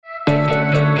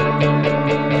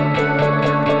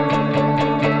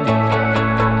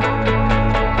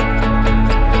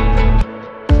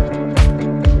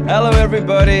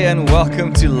everybody, and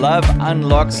welcome to Love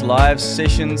Unlocks live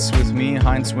sessions with me,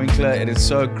 Heinz Winkler. It is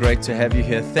so great to have you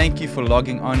here. Thank you for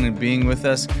logging on and being with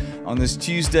us on this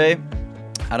Tuesday.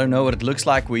 I don't know what it looks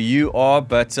like where you are,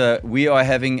 but we are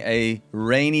having a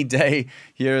rainy day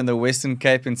here in the Western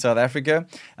Cape in South Africa.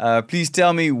 Please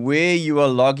tell me where you are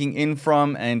logging in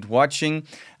from and watching.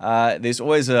 There's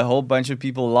always a whole bunch of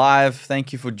people live.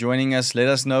 Thank you for joining us. Let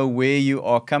us know where you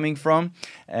are coming from.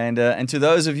 And to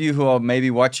those of you who are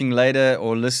maybe watching later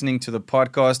or listening to the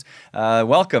podcast,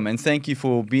 welcome and thank you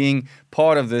for being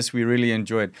part of this. We really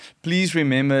enjoy it. Please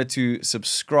remember to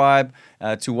subscribe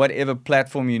to whatever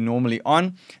platform you're normally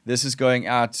on. This is going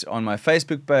out on my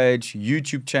Facebook page,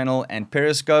 YouTube channel, and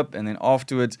Periscope. And then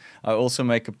afterwards, I also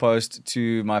make a post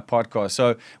to my podcast.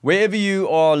 So wherever you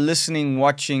are listening,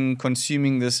 watching,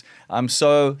 consuming this, I'm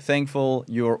so thankful.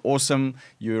 You're awesome.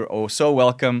 You're all so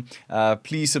welcome.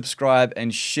 Please subscribe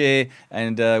and share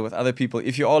and with other people.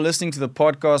 If you are listening to the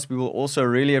podcast, we will also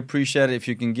really appreciate it if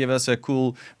you can give us a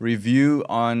cool review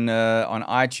on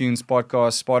iTunes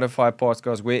podcast, Spotify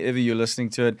podcast, wherever you're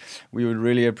listening to it. We would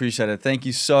really appreciate it. Thank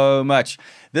you so much.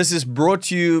 This is brought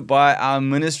to you by our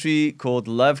ministry called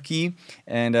Love Key,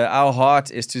 and our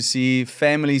heart is to see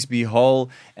families be whole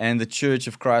and the Church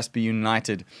of Christ be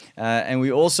united. And we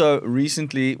also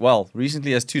recently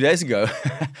as 2 days ago,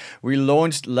 we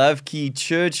launched Love Key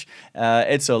Church.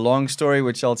 It's a long story,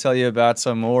 which I'll tell you about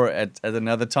some more at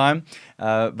another time.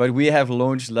 But we have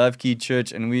launched Love Key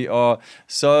Church, and we are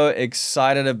so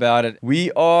excited about it.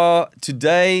 We are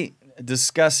today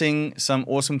discussing some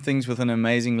awesome things with an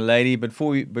amazing lady.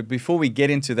 But before we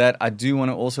get into that, I do want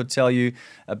to also tell you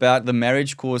about the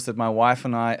marriage course that my wife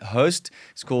and I host.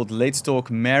 It's called Let's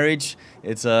Talk Marriage.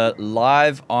 It's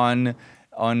live on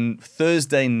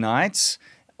Thursday nights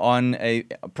on a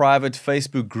private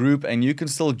Facebook group, and you can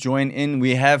still join in.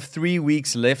 We have 3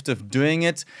 weeks left of doing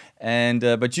it, and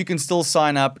but you can still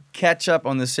sign up, catch up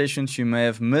on the sessions you may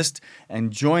have missed,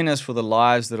 and join us for the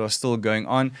lives that are still going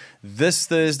on. This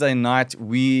Thursday night,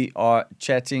 we are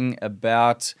chatting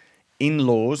about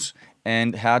in-laws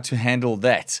and how to handle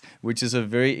that, which is a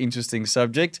very interesting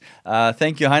subject.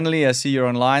 Thank you, Heinrich. I see you're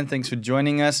online. Thanks for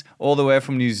joining us all the way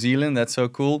from New Zealand. That's so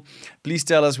cool. Please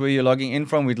tell us where you're logging in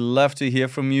from. We'd love to hear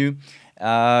from you.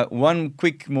 One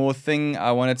quick more thing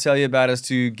I want to tell you about is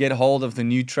to get hold of the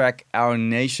new track, Our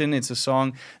Nation. It's a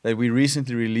song that we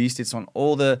recently released. It's on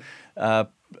all the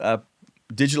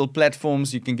digital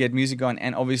platforms you can get music on,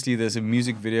 and obviously there's a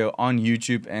music video on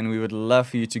YouTube, and we would love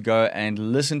for you to go and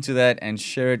listen to that and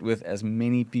share it with as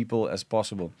many people as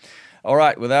possible. All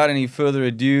right, without any further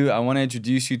ado, I want to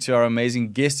introduce you to our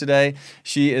amazing guest today.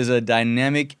 She is a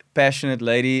dynamic, passionate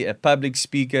lady, a public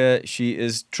speaker. She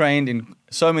is trained in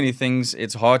so many things,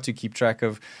 it's hard to keep track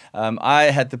of.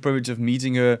 I had the privilege of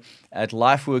meeting her at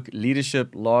LifeWork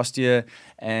Leadership last year,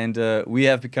 and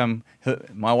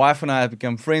my wife and I have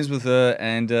become friends with her,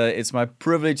 and it's my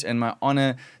privilege and my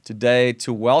honor today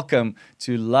to welcome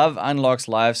to Love Unlocks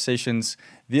live sessions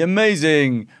the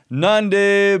amazing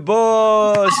Nandi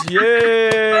Bos.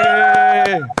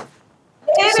 Yay!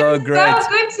 So great. So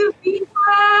good to be here.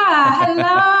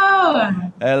 Hello.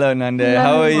 Hello, Nandi.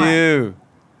 How are you?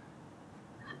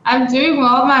 I'm doing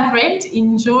well, my friend.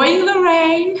 Enjoying the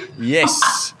rain.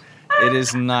 Yes, it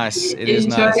is nice.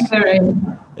 Enjoying the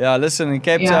rain. Yeah, listen, in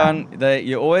Cape Town,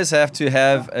 you always have to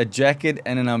have a jacket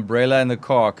and an umbrella in the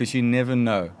car because you never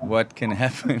know what can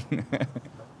happen.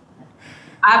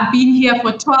 I've been here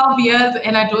for 12 years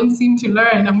and I don't seem to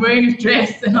learn. I'm wearing a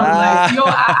dress and I'm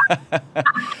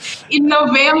in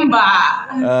November.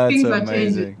 Things are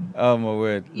changing. Oh, my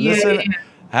word. Listen,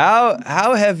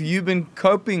 how have you been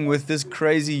coping with this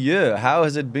crazy year? How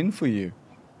has it been for you?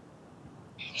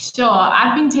 Sure.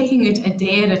 I've been taking it a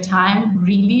day at a time,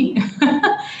 really.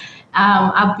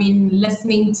 I've been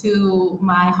listening to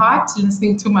my heart,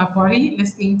 listening to my body,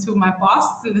 listening to my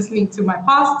boss, listening to my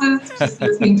pastors, just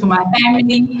listening to my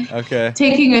family. Okay.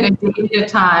 Taking it a day at a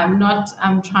time, not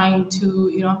trying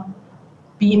to,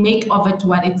 make of it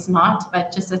what it's not,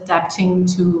 but just adapting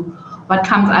to what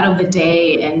comes out of the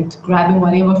day and grabbing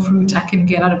whatever fruit I can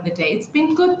get out of the day. It's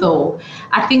been good though.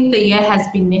 I think the year has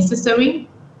been necessary.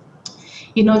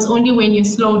 It's only when you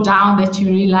slow down that you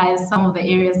realize some of the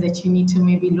areas that you need to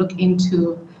maybe look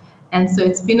into. And so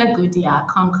it's been a good year.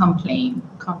 Can't complain.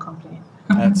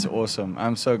 That's awesome.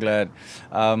 I'm so glad.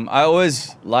 I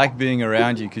always like being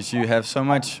around you because you have so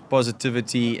much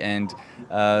positivity and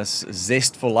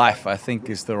zest for life, I think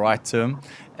is the right term.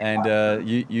 And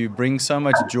you bring so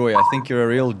much joy. I think you're a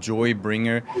real joy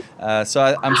bringer.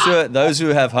 So I'm sure those who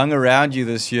have hung around you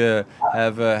this year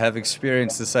have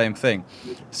experienced the same thing.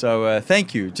 So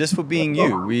thank you just for being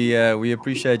you. We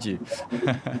appreciate you.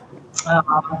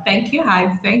 Thank you,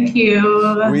 Heinz. Thank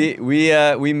you.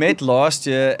 We met last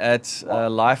year at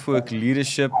LifeWork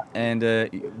Leadership and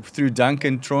through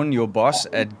Duncan Tron, your boss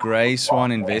at Grey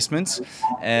Swan Investments,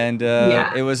 and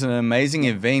it was an amazing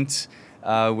event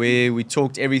where we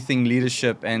talked everything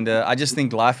leadership, and I just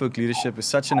think LifeWork Leadership is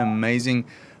such an amazing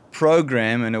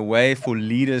program and a way for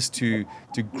leaders to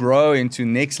grow into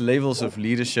next levels of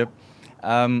leadership.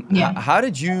 How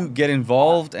did you get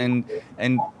involved, and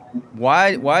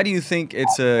why do you think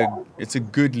it's a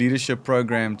good leadership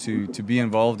program to be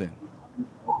involved in?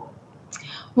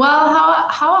 Well,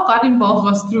 how I got involved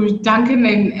was through Duncan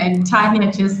and Tanya,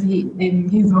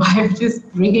 and his wife, just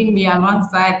bringing me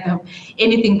alongside them,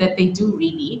 anything that they do,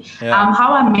 really. Yeah.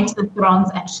 How I met the Throns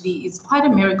actually is quite a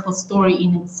miracle story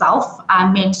in itself. I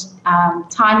met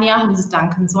Tanya, who's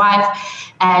Duncan's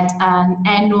wife, at an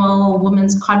annual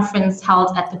women's conference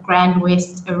held at the Grand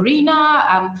West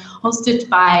Arena, hosted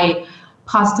by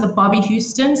Pastor Bobby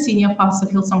Houston, senior pastor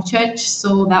of Hillsong Church.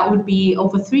 So that would be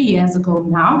over 3 years ago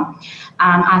now.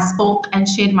 I spoke and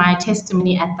shared my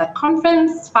testimony at that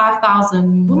conference,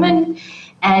 5,000 women,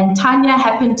 and Tanya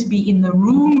happened to be in the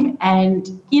room. And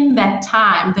in that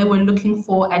time, they were looking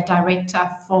for a director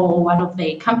for one of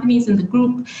the companies in the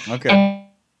group. Okay. And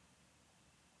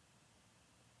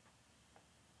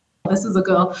this is a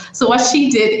girl. So what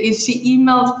she did is she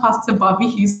emailed Pastor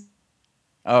Bobby Houston.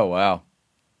 Oh, wow.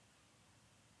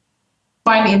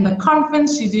 In the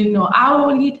conference, she didn't know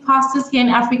our lead pastors here in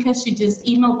Africa. She just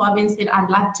emailed Bobby and said, I'd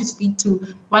like to speak to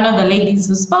one of the ladies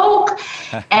who spoke.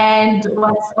 And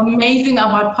what's amazing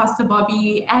about Pastor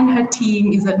Bobby and her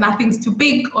team is that nothing's too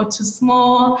big or too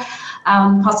small.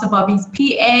 Pastor Bobby's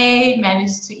PA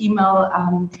managed to email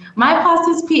my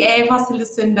pastor's PA, Pastor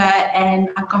Lucinda, and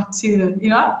I got to,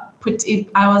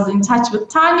 I was in touch with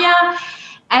Tanya.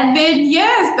 And then,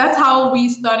 yes, that's how we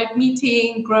started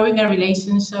meeting, growing a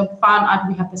relationship, found out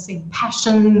we have the same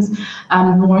passions,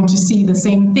 we want to see the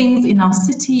same things in our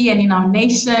city and in our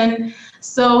nation.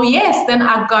 So, yes, then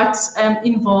I got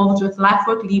involved with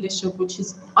LifeWork Leadership, which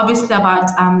is obviously about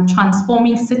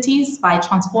transforming cities by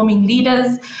transforming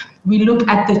leaders. We look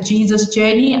at the Jesus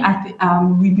journey.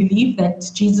 We believe that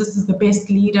Jesus is the best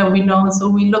leader we know. So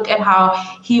we look at how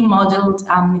he modeled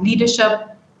leadership.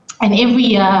 And every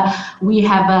year we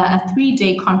have a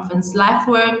 3-day conference.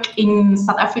 LifeWork in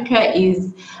South Africa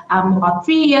is about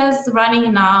 3 years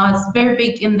running now. It's very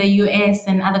big in the US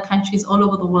and other countries all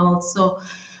over the world. So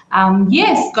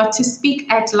yes, got to speak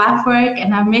at LifeWork,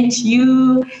 and I met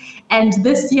you. And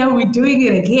this year we're doing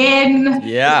it again.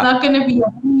 Yeah. It's not going to be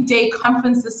a 3-day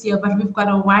conference this year, but we've got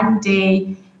a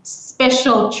 1-day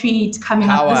special treat coming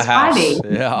up this Friday.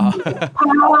 Yeah.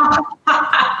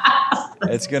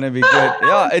 It's going to be good.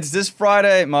 Yeah, it's this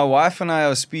Friday. My wife and I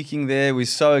are speaking there. We're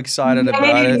so excited about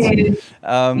it.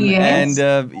 Yes.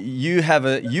 And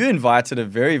you invited a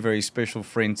very, very special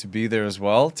friend to be there as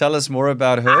well. Tell us more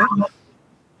about her.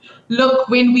 Look,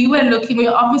 when we were looking, we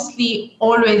were obviously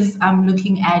always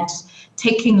looking at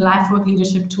taking LifeWork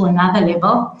Leadership to another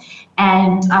level.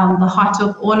 And the heart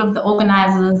of all of the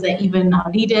organizers and even our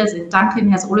leaders and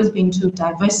Duncan has always been to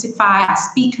diversify our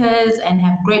speakers and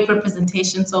have great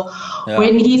representation. So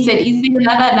when he said, is there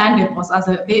another Nandipos? I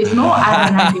said, there is no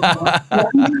other Nandipos.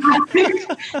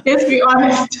 Let's be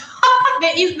honest.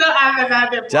 There is no other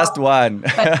Nandipos. Just one.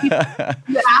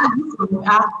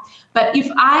 But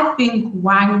if I think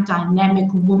one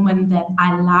dynamic woman that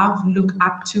I love, look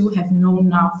up to, have known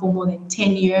now for more than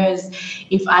 10 years,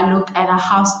 if I look at a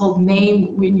household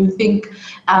name, when you think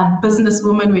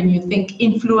businesswoman, when you think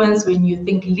influence, when you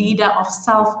think leader of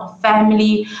self, of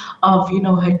family, of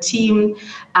her team,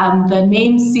 the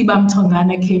name Siba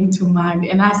Mtongana came to mind.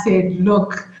 And I said,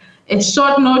 look, it's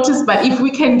short notice, but if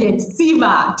we can get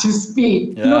Siba to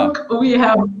speak, look,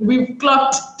 we've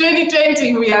clocked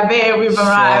 2020, we are there, we've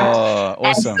arrived.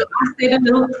 Awesome. And so I said a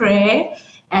little prayer,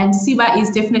 and Siba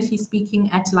is definitely speaking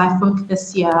at LifeWork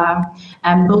this year.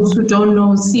 Those who don't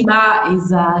know, Siba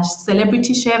is a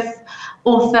celebrity chef,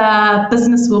 author,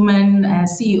 businesswoman,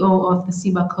 CEO of the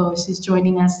Siba Co. She's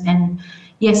joining us, and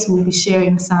yes, we'll be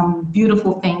sharing some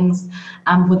beautiful things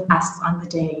with us on the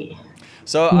day.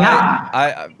 So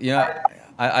I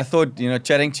thought,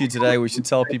 chatting to you today, we should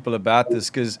tell people about this,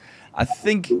 because I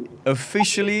think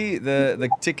officially the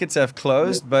tickets have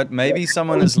closed, but maybe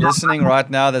someone is listening right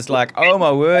now that's like, oh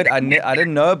my word, I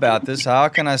didn't know about this. How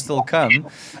can I still come?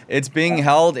 It's being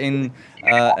held in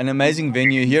an amazing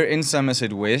venue here in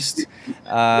Somerset West,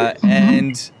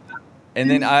 and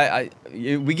then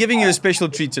we're giving you a special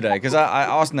treat today, because I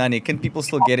asked Nani, can people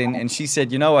still get in? And she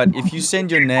said, you know what, if you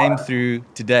send your name through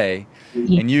today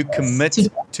and you commit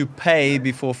to pay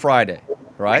before Friday,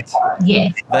 right?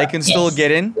 Yes. They can still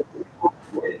get in?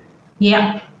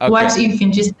 Yeah. Okay. What you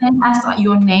can just send us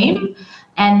your name,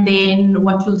 and then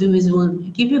what we'll do is we'll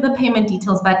give you the payment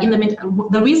details. But in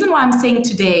the reason why I'm saying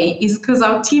today is because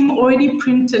our team already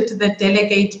printed the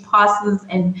delegate passes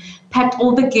and packed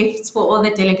all the gifts for all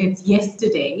the delegates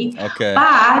yesterday. Okay.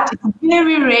 But it's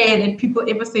very rare that people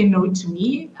ever say no to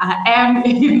me. I am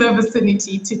in the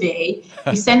vicinity today.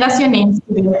 You send us your names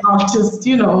today. I'll just,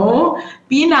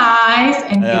 be nice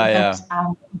and get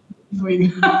that for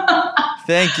you.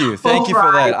 Thank you for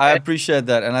that. I appreciate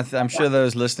that, and I'm sure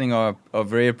those listening are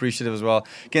very appreciative as well.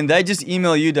 Can they just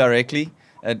email you directly?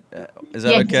 Is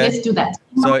that okay? Yes, let's do that.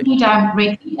 Email me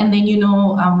directly, and then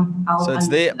I'll. So it's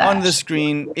there on the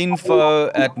screen,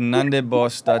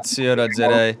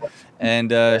 info@nandebos.co.za,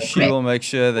 and she will make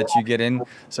sure that you get in.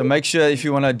 So make sure if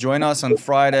you want to join us on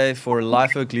Friday for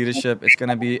LifeWork Leadership, it's going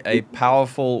to be a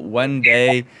powerful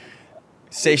one-day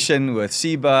session with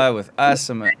Siba, with us,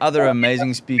 some other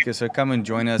amazing speakers. So come and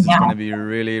join us. It's going to be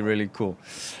really, really cool.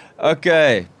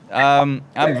 Okay. I'm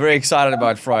very excited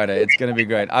about Friday. It's going to be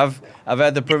great. I've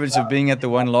had the privilege of being at the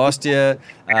one last year.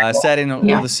 Sat in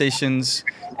on all the sessions,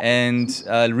 and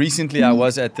recently I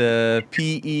was at the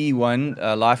PE one,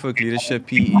 LifeWork Leadership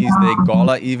PE's their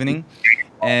gala evening,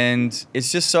 and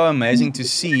it's just so amazing to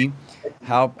see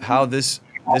how this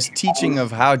teaching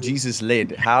of how Jesus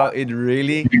led, how it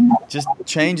really just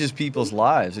changes people's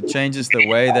lives. It changes the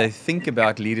way they think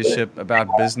about leadership, about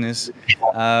business.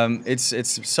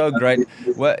 It's so great.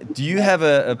 Do you have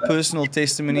a personal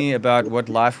testimony about what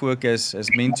LifeWork has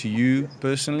meant to you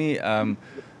personally?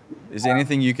 Is there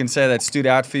anything you can say that stood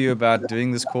out for you about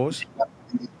doing this course?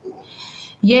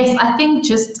 Yes, I think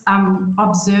just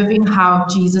observing how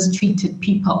Jesus treated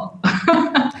people.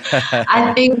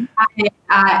 I think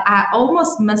I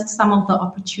almost missed some of the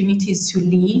opportunities to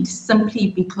lead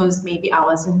simply because maybe I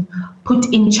wasn't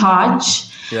put in charge.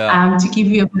 To give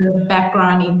you a bit of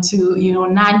background into,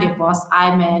 Nandebos,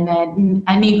 I'm an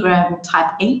Enneagram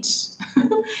type 8.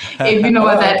 If you know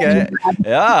what that means.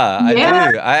 Yeah, I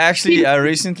do. I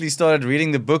recently started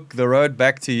reading the book, The Road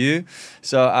Back to You.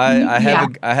 So I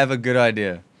have a good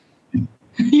idea.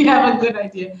 You have a good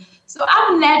idea. So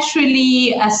I'm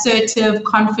naturally assertive,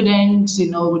 confident,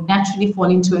 would naturally fall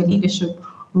into a leadership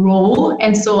role.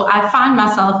 And so I find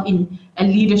myself in a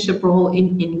leadership role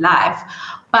in life.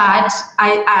 But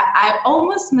I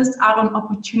almost missed out on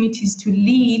opportunities to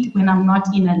lead when I'm not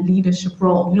in a leadership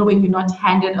role. When you're not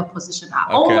handed a position. I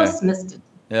almost missed it.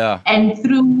 Yeah. And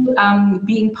through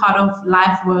being part of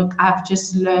LifeWork, I've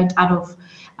just learned out of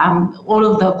all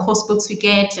of the course books we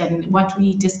get and what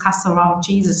we discuss around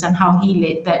Jesus and how he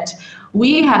led, that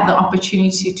we have the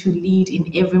opportunity to lead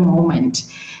in every moment.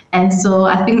 And so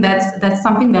I think that's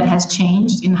something that has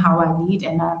changed in how I lead.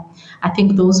 And I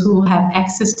think those who have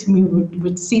access to me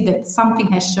would see that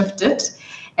something has shifted.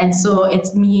 And so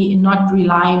it's me not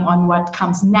relying on what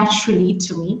comes naturally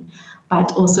to me,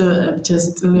 but also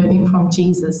just learning from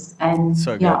Jesus. And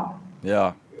so good.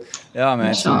 Yeah,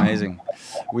 man, it's amazing.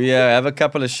 We have a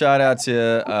couple of shout outs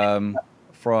here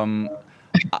from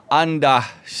Anda.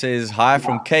 Says hi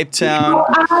from Cape Town.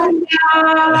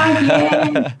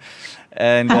 Anda,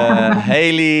 And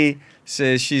Haley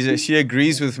says she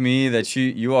agrees with me that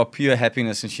you are pure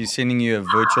happiness, and she's sending you a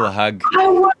virtual hug.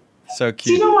 So cute.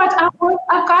 Do you know what? I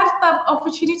got the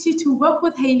opportunity to work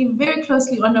with Haley very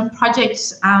closely on a project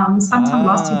sometime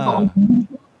last year.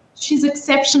 She's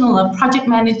exceptional, a project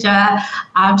manager.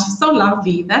 She's so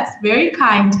lovely. That's very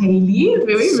kind, Haley.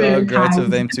 Very, very kind. So great of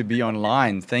them to be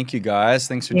online. Thank you, guys.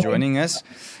 Thanks for joining us.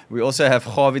 We also have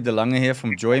Javi De Lange here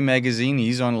from Joy Magazine.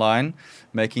 He's online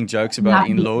making jokes about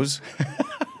in-laws.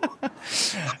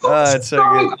 It's so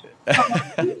good.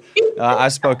 I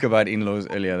spoke about in-laws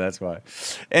earlier, that's why.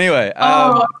 Anyway,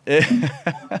 I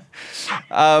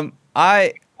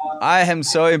am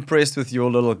so impressed with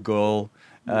your little girl,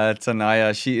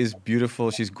 Tanaya. She is beautiful.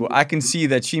 I can see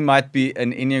that she might be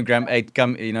an Enneagram 8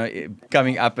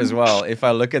 coming up as well. If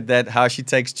I look at that, how she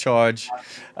takes charge.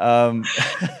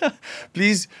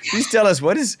 Please tell us,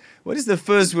 what is the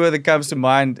first word that comes to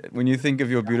mind when you think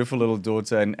of your beautiful little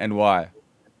daughter, and why?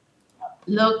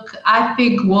 Look, I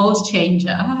think world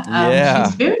changer.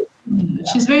 Yeah.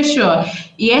 She's very sure.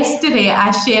 Yesterday, I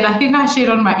shared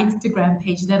on my Instagram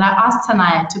page that I asked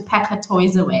Tanaya to pack her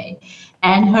toys away.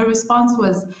 And her response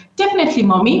was, definitely,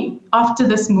 Mommy, after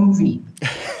this movie.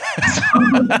 So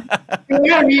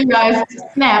I realized,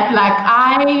 snap, like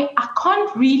I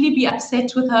can't really be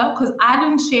upset with her because I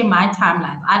didn't share my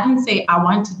timeline. I didn't say I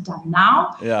want it done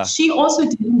now. Yeah. She also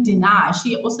didn't deny.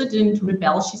 She also didn't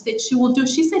rebel. She said she will do.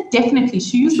 She said definitely.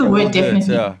 She used the word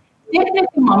definitely.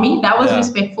 Definitely, Mommy. That was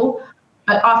respectful.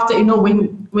 But after,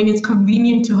 when it's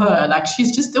convenient to her, like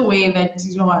she's just aware that,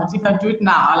 what, if I do it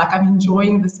now, like I'm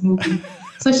enjoying this movie.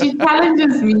 So she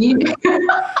challenges me.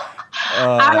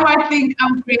 I might think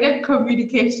I'm great at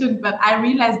communication, but I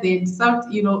realize that it's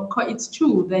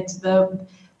true that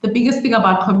the biggest thing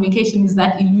about communication is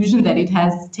that illusion that it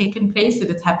has taken place, that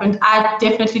it's happened. I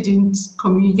definitely didn't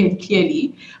communicate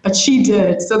clearly, but she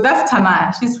did. So that's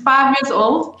Tanaya. She's 5 years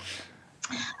old.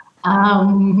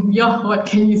 What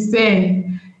can you say?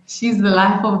 She's the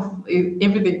life of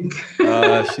everything.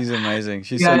 She's amazing.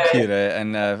 She's so cute,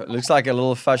 and looks like a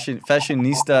little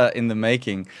fashionista in the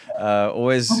making.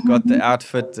 Always got the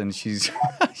outfit, and she's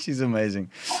she's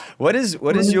amazing. What is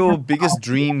your biggest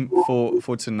dream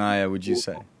for Tanaya, would you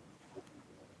say?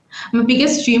 My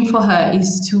biggest dream for her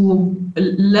is to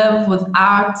live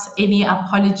without any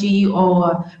apology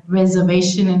or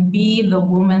reservation and be the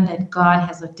woman that God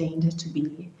has ordained her to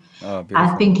be.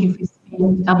 I think if you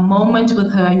spend a moment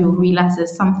with her, you'll realize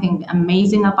there's something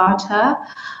amazing about her.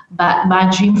 But my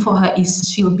dream for her is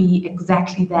she'll be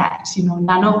exactly that.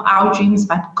 None of our dreams,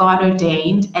 but God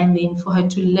ordained, and then for her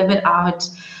to live it out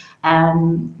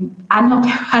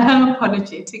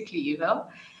unapologetically.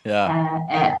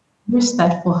 I wish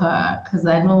that for her, because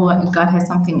I know God has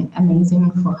something amazing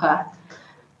for her.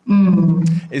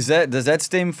 Does that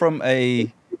stem from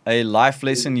a life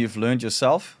lesson you've learned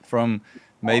yourself, from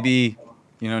maybe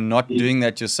not doing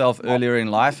that yourself earlier in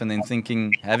life, and then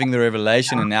having the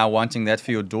revelation and now wanting that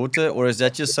for your daughter? Or is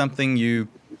that just something you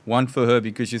want for her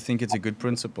because you think it's a good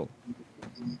principle?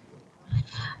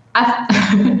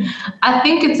 I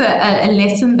think it's a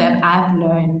lesson that I've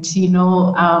learned.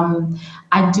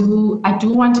 I do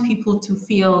want people to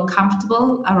feel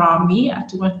comfortable around me. I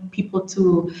do want people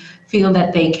to feel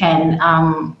that they can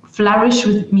flourish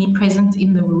with me present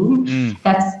in the room.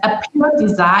 That's a pure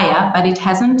desire, but it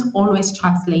hasn't always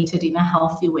translated in a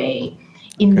healthy way.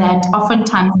 In that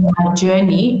oftentimes in my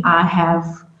journey, I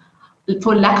have,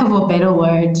 for lack of a better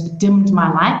word, dimmed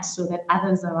my light so that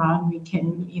others around me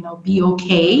can, be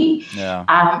okay.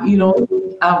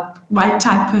 My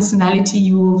type personality,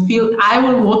 you will feel, I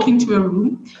will walk into a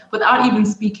room without even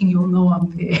speaking, you'll know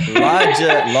I'm there.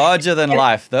 Larger than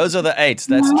life. Those are the 8s.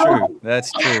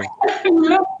 That's true.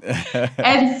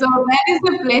 And so that is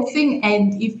a blessing.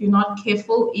 And if you're not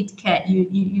careful, it can,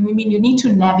 you need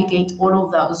to navigate all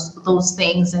of those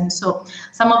things. And so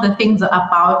some of the things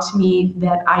about me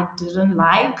that I didn't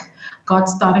like, God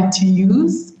started to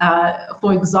use.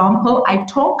 For example, I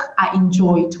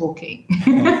enjoy talking.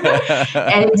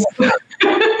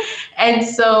 And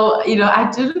so, I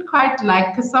didn't quite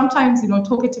like, because sometimes,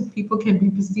 talkative people can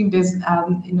be perceived as,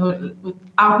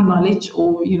 without knowledge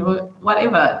or,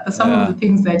 whatever, some of the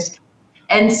things that.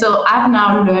 And so I've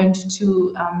now learned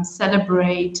to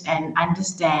celebrate and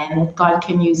understand that God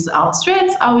can use our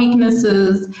strengths, our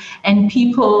weaknesses, and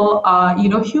people are,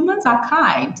 humans are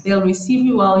kind. They'll receive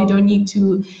you well. You don't need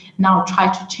to now try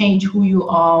to change who you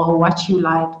are or what you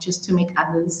like just to make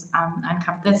others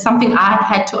uncomfortable. That's something I've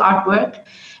had to outwork.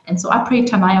 And so I pray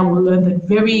Tanaya will learn that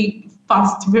very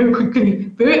fast, very quickly,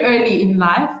 very early in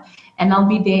life. And I'll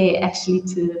be there actually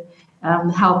to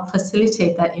help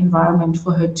facilitate that environment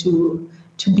for her to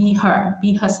be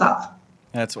herself.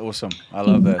 That's awesome. I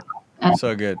love that.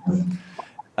 So good.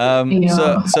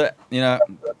 So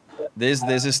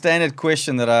there's a standard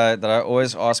question that I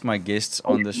always ask my guests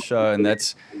on the show, and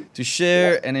that's to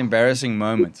share an embarrassing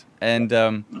moment. And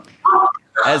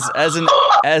as an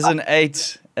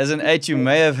 8, you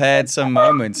may have had some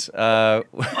moments on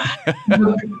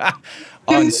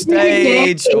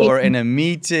stage or in a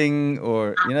meeting,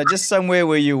 or just somewhere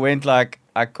where you went like,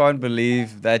 I can't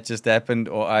believe that just happened,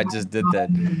 or I just did that.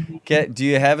 Do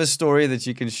you have a story that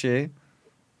you can share?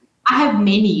 I have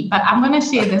many, but I'm going to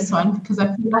share this one because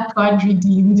I feel like God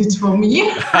redeemed it for me.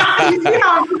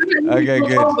 Okay,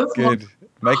 good.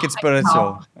 Make it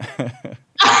spiritual.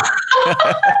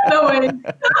 No way.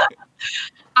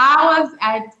 I was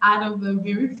out of the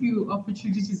very few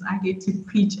opportunities I get to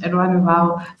preach at one of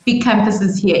our big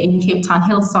campuses here in Cape Town,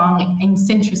 Hillsong in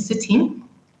Central City.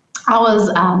 I was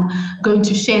going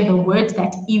to share the word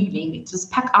that evening. It was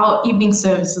packed. Our evening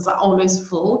services are always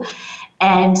full.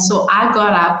 And so I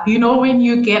got up. When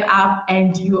you get up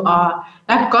and you are,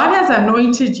 like, God has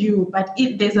anointed you, but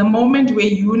there's a moment where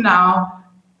you now,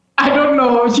 I don't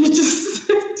know, you just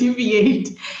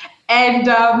deviate. And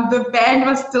the band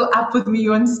was still up with me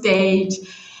on stage.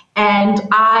 And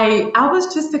I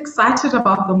was just excited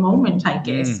about the moment, I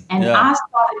guess. I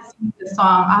started singing the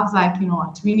song. I was like, you know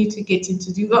what, we need to get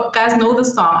into, do you guys know the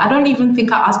song? I don't even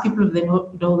think I asked people if they know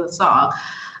the song.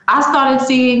 I started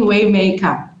singing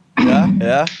Waymaker.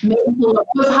 Yeah.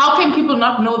 Because how can people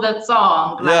not know that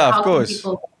song? Like, Yeah, of how course. Can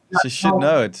people not She should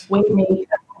know it. Waymaker.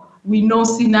 We know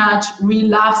Sinach. We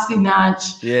love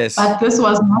Sinach. Yes. But this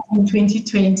was not in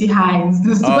 2020, Heinz.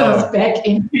 This was back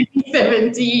in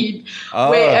 2017,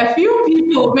 where a few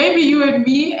people, maybe you and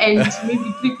me, and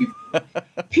maybe 3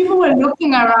 people were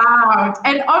looking around.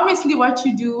 And obviously what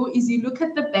you do is you look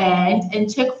at the band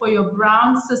and check for your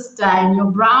brown sister and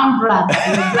your brown brother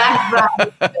and your black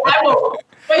brother.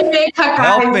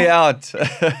 Help me out.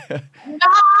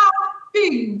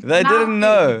 Nothing. They didn't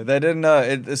know.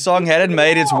 The song hadn't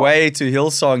made its way to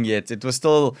Hillsong yet. It was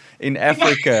still in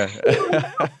Africa.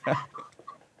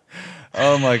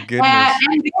 Oh my goodness.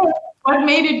 And then what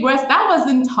made it worse, that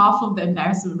wasn't half of the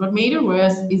embarrassment. What made it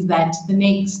worse is that the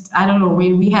next, I don't know,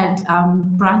 we had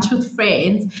brunch with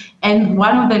friends, and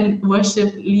one of the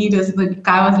worship leaders, the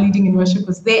guy was leading in worship,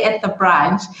 was there at the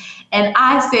brunch. And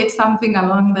I said something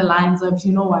along the lines of,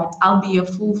 you know what, I'll be a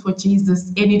fool for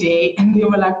Jesus any day. And they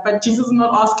were like, but Jesus is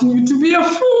not asking you to be a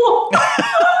fool.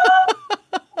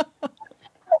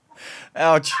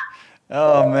 Ouch.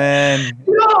 Oh, man.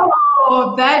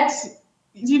 No, that...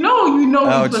 You know,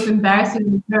 Ouch. It was embarrassing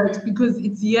in church because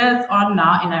it's years on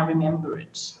now and I remember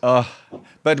it. Oh,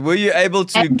 but were you able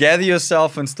to gather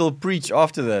yourself and still preach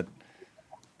after that?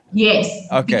 Yes.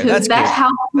 Okay, because that's good.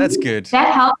 Helped me, that's good.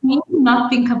 That helped me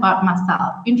not think about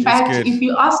myself. In fact, if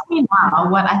you ask me now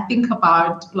what I think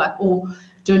about, like,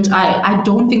 I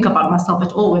don't think about myself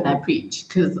at all when I preach,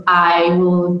 because I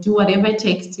will do whatever it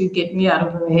takes to get me out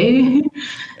of the way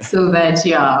so that,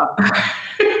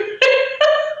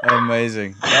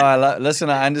 Amazing. Listen,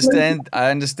 I understand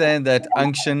that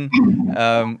unction,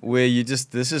 where you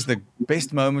just, this is the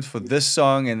best moment for this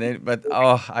song,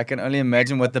 I can only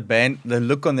imagine what the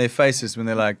look on their faces when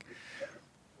they're like,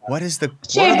 what are the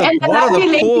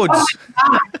chords?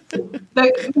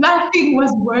 Nothing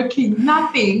was working,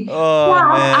 nothing. Oh,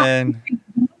 man.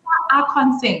 I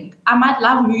can't sing. I might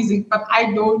love music, but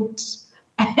I don't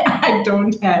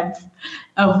have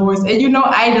a voice. And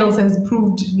Idols has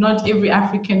proved not every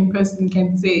African person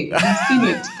can sing. You've seen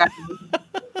it.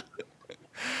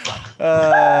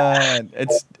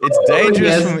 It's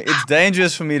dangerous. It's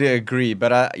dangerous for me to agree,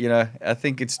 but I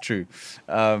think it's true.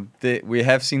 We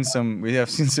have seen some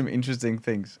interesting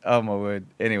things. Oh my word.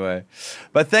 Anyway,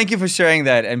 but thank you for sharing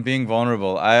that and being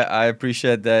vulnerable. I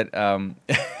appreciate that.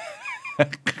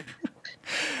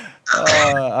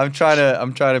 I'm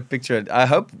trying to picture it. I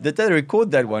hope did they record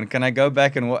that one? Can I go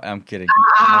back and I'm kidding.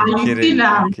 I'm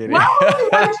kidding.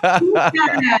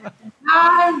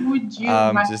 Why would you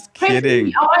I'm just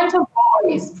kidding. I want a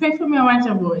voice. Pray for me. I want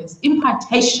a voice.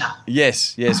 Impartation.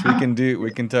 Yes, we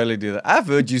can totally do that. I've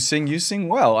heard you sing. You sing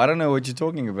well. I don't know what you're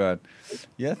talking about.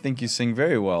 Yeah, I think you sing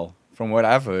very well, from what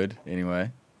I've heard.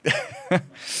 Anyway.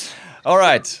 All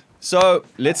right. So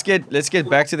let's get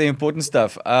back to the important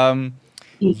stuff.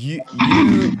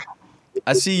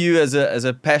 I see you as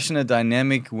a passionate,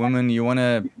 dynamic woman. You want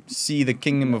to see the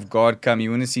kingdom of God come. You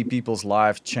want to see people's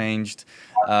lives changed,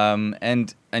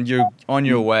 and you're on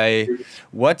your way.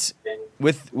 With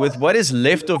what is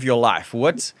left of your life?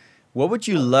 What would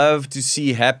you love to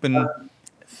see happen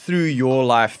through your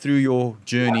life, through your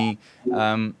journey?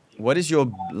 What is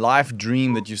your life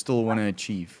dream that you still want to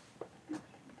achieve?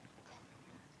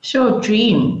 Sure,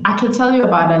 dream. I can tell you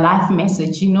about a life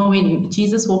message. When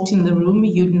Jesus walked in the room,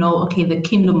 you'd know, okay, the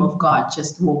kingdom of God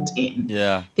just walked in.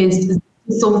 Yeah. There's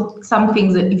some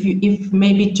things that if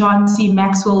maybe John C.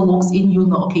 Maxwell walks in, you'll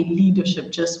know, okay, leadership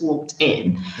just walked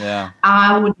in. Yeah.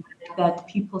 I would like that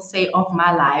people say of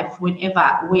my life, wherever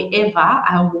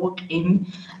I walk in,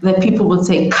 that people would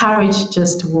say, courage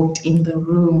just walked in the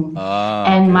room.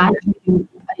 And my dream,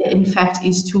 in fact,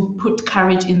 is to put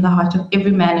courage in the heart of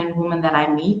every man and woman that I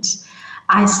meet.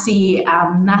 I see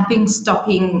nothing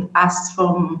stopping us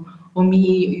from, or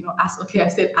me, us, okay, I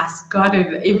said us, God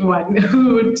and everyone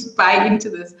who would buy into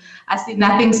this. I see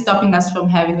nothing stopping us from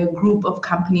having a group of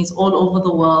companies all over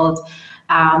the world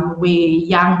where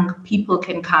young people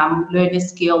can come, learn a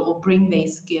skill or bring their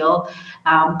skill,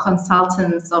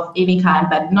 consultants of any kind,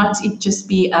 but not it just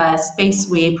be a space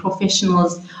where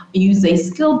professionals use their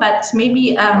skill, but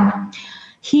maybe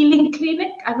healing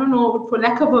clinic, I don't know, for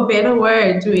lack of a better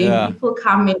word, where people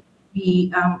come and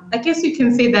be, I guess you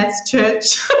can say that's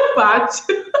church, but...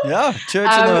 Yeah,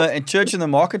 church in the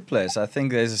marketplace. I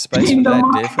think there's a space for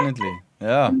that, definitely.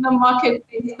 Yeah. In the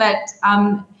marketplace that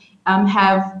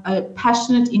have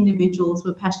passionate individuals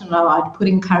who are passionate about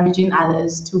putting courage in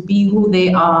others to be who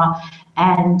they are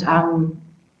and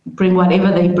bring whatever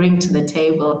they bring to the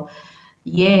table.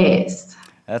 Yes.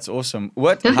 That's awesome.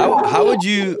 How would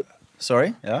you...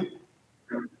 Sorry, yeah?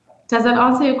 Does that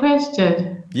answer your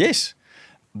question? Yes.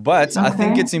 But I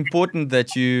think Okay. it's important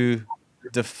that you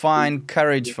define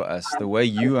courage for us the way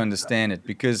you understand it,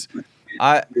 because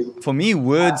for me,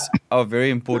 words are very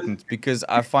important, because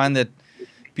I find that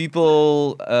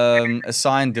people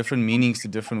assign different meanings to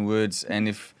different words, and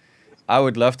if I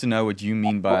would love to know what you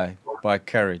mean by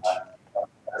courage.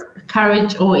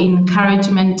 Courage or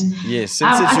encouragement. Yes,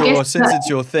 I guess since it's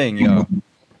your thing, yeah.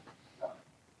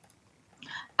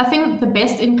 I think the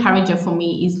best encourager for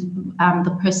me is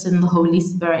the person, the Holy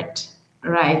Spirit,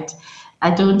 right? I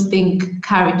don't think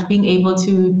courage, being able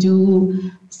to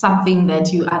do something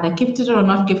that you either gifted or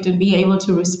not gifted, being able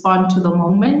to respond to the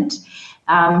moment.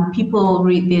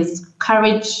 There's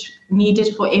courage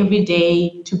needed for every day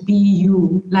to be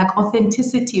you. Like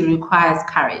authenticity requires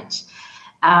courage.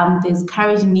 There's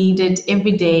courage needed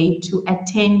every day to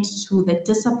attend to the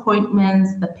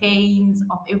disappointments, the pains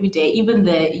of every day. Even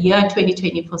the year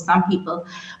 2020 for some people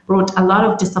brought a lot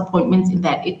of disappointments in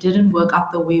that it didn't work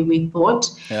out the way we thought.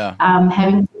 Yeah.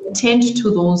 Having to attend to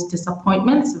those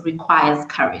disappointments requires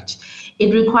courage.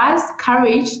 It requires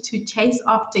courage to chase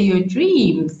after your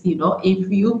dreams.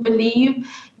 If you believe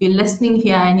you're listening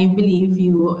here and you believe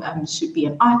you should be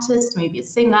an artist, maybe a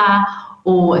singer,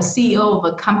 or a CEO of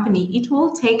a company, it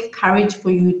will take courage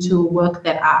for you to work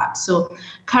that out. So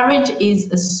courage is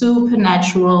a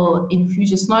supernatural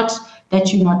infusion. It's not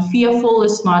that you're not fearful.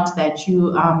 It's not that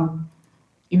you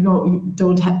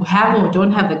don't have or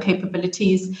don't have the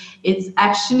capabilities. It's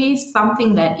actually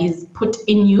something that is put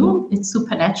in you. It's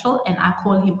supernatural, and I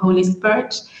call him Holy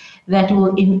Spirit, that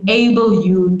will enable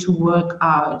you to work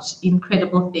out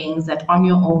incredible things that on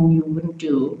your own you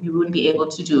wouldn't be able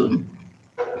to do.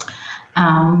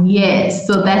 Yes,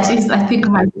 so that is, I think,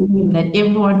 my belief, that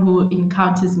everyone who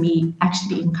encounters me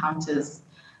actually encounters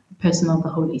the person of the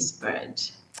Holy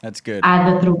Spirit. That's good.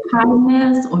 Either through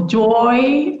kindness or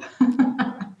joy.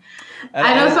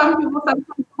 I know some people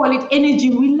sometimes call it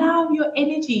energy. We love your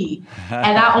energy.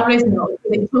 And I always know, if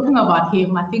they're talking about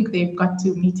him, I think they've got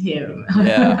to meet him.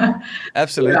 Yeah,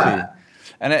 absolutely. Yeah.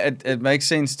 And it makes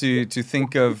sense to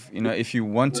think of, if you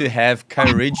want to have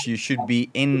courage, you should be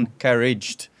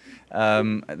encouraged. I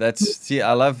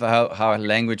love how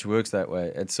language works that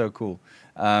way. It's so cool.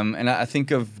 And I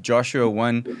think of Joshua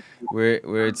 1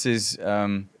 where it says,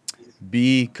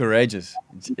 be courageous.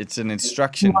 It's an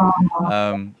instruction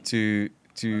to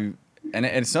and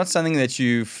it's not something that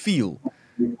you feel,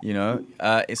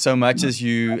 so much as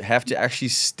you have to actually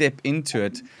step into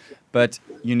it, but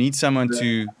you need someone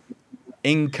to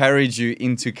encourage you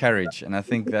into courage. And I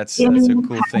think that's a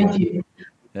cool thing.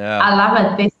 Yeah. I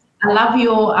love it. I love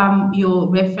your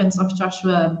reference of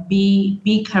Joshua,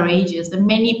 be courageous. In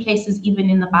many places, even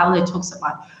in the Bible, it talks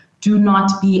about do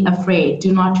not be afraid,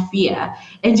 do not fear.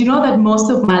 And you know that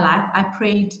most of my life I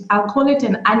prayed, I'll call it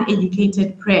an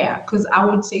uneducated prayer, because I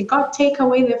would say, God, take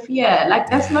away the fear. Like,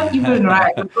 that's not even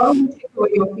right. God will take away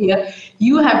your fear.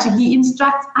 He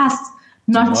instructs us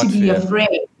not to be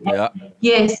afraid. Yeah.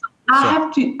 Yes. I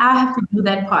have to do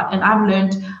that part. And I've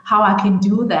learned how I can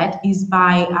do that is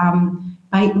by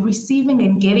receiving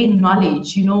and getting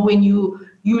knowledge. When you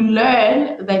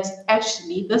learn that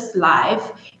actually this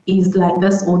life is like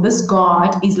this, or this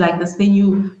God is like this, then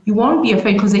you won't be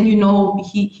afraid, because then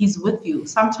he's with you.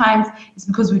 Sometimes it's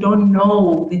because we don't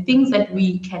know the things that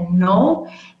we can know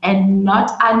and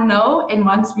not unknow, and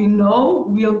once we know,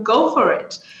 we'll go for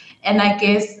it. And I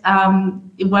guess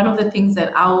one of the things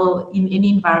that in any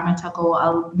environment I go,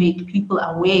 I'll make people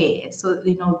aware, so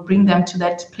bring them to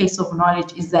that place of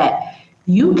knowledge, is that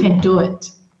you can do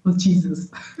it with Jesus.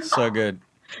 So good.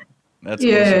 That's awesome.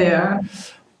 Yeah.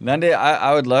 Nande,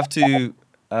 I would love to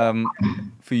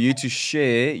for you to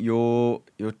share your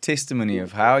testimony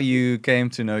of how you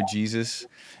came to know Jesus,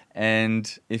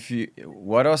 and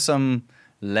what are some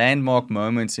landmark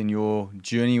moments in your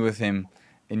journey with him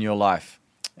in your life.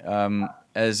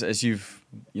 As you've,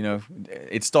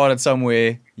 it started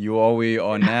somewhere, you are where you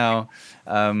are now.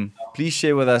 Please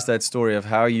share with us that story of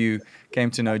how you came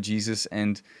to know Jesus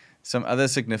and some other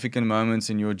significant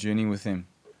moments in your journey with him.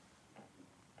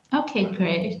 Okay,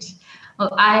 great.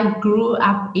 Well, I grew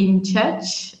up in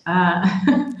church.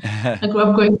 I grew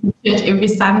up going to church every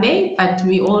Sunday, but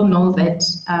we all know that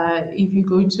if you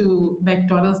go to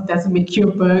McDonald's, doesn't make you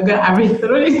a burger. I mean,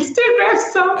 throw Instagram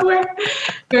somewhere.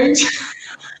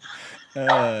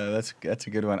 That's a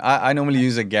good one. I normally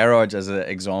use a garage as an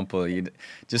example.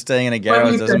 Just staying in a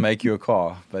garage doesn't make you a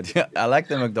car, but I like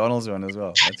the McDonald's one as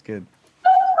well. That's good.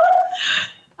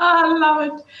 I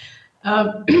love it.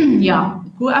 Yeah,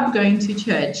 grew up going to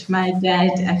church. My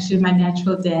dad, actually, my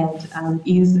natural dad,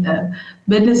 is a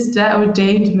minister,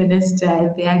 ordained minister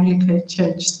at the Anglican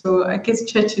Church. So I guess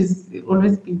church has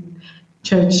always been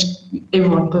church.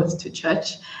 Everyone goes to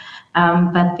church.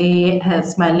 But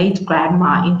as my late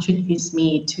grandma introduced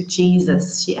me to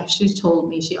Jesus, she actually told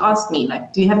me, she asked me,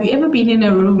 like, have you ever been in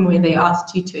a room where they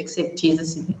asked you to accept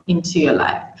Jesus into your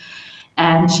life?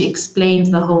 And she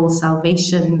explains the whole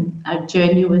salvation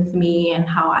journey with me and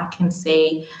how I can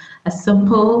say a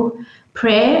simple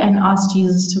prayer and ask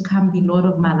Jesus to come be Lord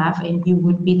of my life, and He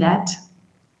would be that.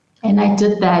 And I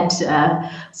did that.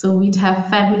 So we'd have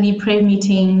family prayer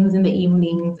meetings in the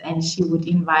evenings, and she would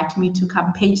invite me to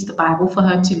come page the Bible for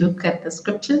her to look at the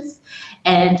scriptures.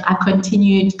 And I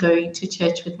continued going to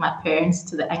church with my parents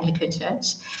to the Anglican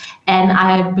Church. And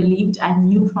I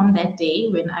knew from that day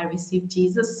when I received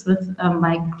Jesus with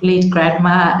my late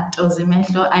grandma,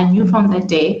 Tozimehlo, I knew from that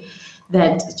day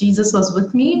that Jesus was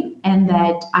with me and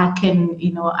that I can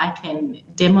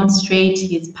demonstrate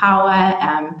His power,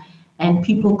 and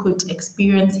people could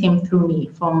experience Him through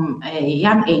me from a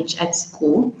young age at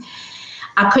school.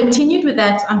 I continued with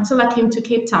that until I came to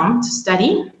Cape Town to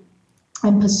study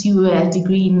and pursue a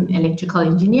degree in electrical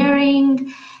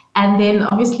engineering. And then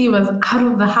obviously was out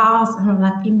of the house, and I'm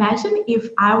like, imagine if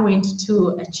I went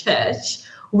to a church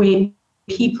where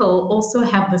people also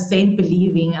have the same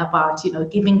believing about,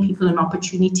 giving people an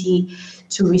opportunity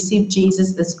to receive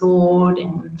Jesus as Lord,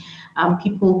 and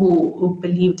people who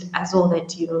believed as well that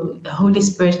the Holy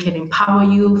Spirit can empower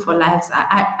you for lives.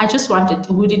 I just wondered,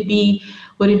 would it be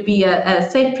a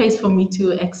safe place for me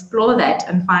to explore that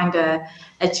and find a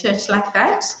church like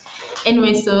that?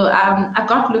 Anyway, so I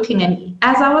got looking, and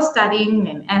as I was studying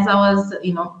and as I was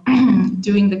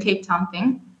doing the Cape Town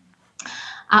thing,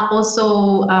 I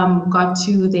also got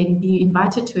to then be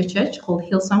invited to a church called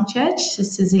Hillsong Church.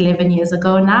 This is 11 years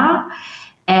ago now.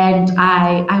 And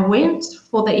I went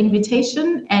for the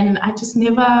invitation, and I just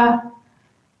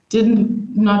did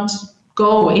not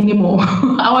go anymore.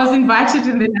 I was invited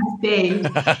in the next day.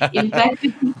 In fact,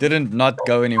 didn't not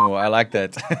go anymore. I like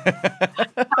that.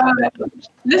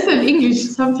 Listen, English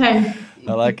sometimes.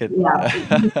 I like it.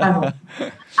 Yeah.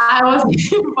 I was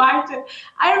invited.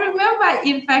 I remember,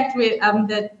 in fact, with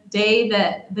the day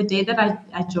that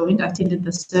I joined, I attended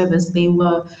the service. They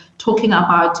were talking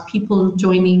about people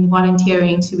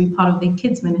volunteering to be part of their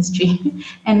kids ministry,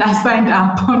 and I signed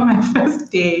up on my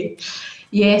first day.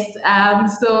 Yes,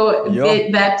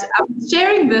 that I'm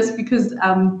sharing this because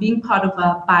being part of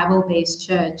a Bible-based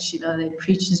church, that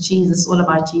preaches Jesus, all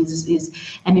about Jesus,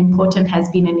 has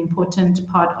been an important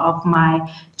part of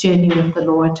my journey with the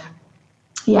Lord.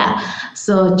 Yeah,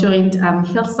 so joined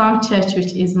Hillsong Church,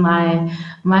 which is my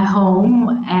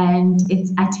home, and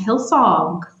it's at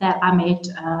Hillsong that I met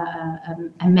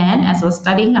a man as I was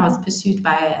studying. I was pursued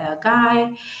by a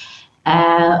guy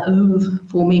who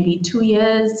for maybe 2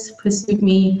 years pursued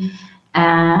me.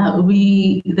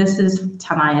 This is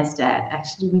Tanaya's dad.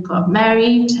 Actually, we got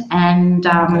married, and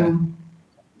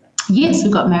yes, we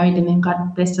got married, and then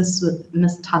God blessed us with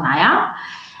Miss Tanaya.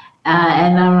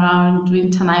 And around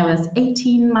when Tanaya was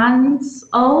 18 months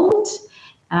old,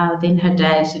 then her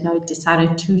dad,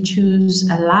 decided to choose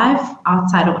a life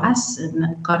outside of us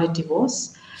and got a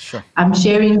divorce. Sure. I'm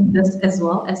sharing this as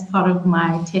well as part of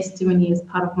my testimony, as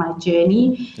part of my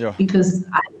journey, because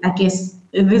I guess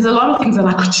there's a lot of things that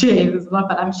I could share. There's a lot,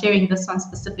 but I'm sharing this one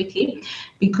specifically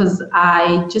because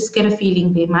I just get a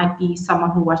feeling there might be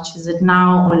someone who watches it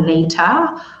now or later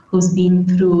who's been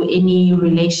through any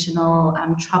relational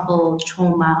trouble,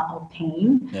 trauma, or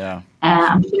pain. Yeah.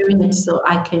 I'm sharing it so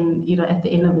I can, at the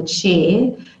end of it,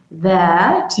 share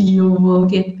that you will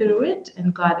get through it,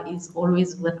 and God is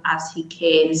always with us. He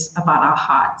cares about our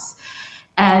hearts.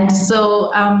 And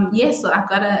so, so I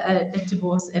got a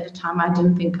divorce at a time I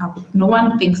didn't think I would. No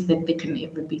one thinks that they can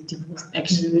ever be divorced,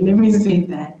 actually. Let me say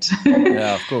that.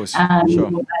 Yeah, of course.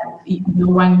 Sure. No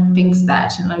one thinks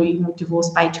that.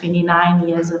 Divorced by 29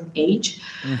 years of age.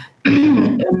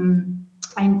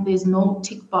 And there's no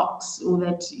tick box or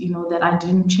that I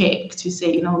didn't check to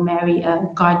say, marry a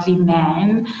godly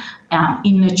man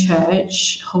in a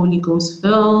church, Holy Ghost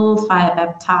filled, fire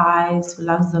baptized, who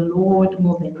loves the Lord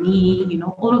more than me,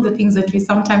 all of the things that we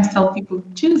sometimes tell people,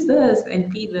 choose this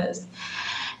and be this.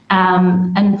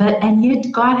 And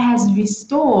yet God has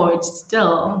restored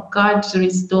still. God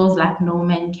restores like no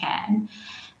man can.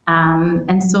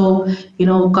 And so,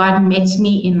 God met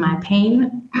me in my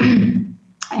pain.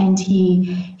 And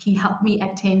he helped me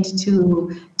attend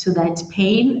to that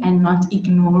pain and not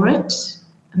ignore it.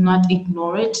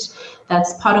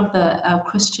 That's part of the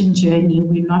Christian journey.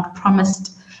 We're not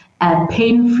promised a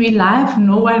pain-free life.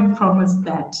 No one promised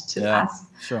that to us.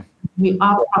 Sure. We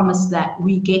are promised that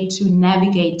we get to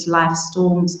navigate life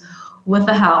storms with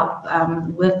the help,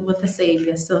 with the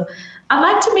Savior. So I'd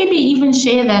like to maybe even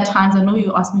share that, Hans. I know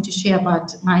you asked me to share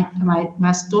about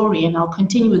my story, and I'll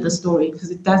continue with the story because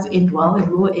it does end well. It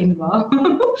will end well.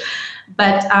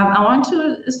 But I want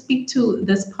to speak to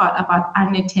this part about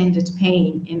unattended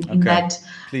pain. In that,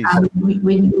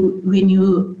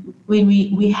 when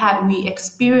we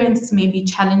experience maybe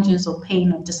challenges or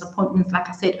pain or disappointments, like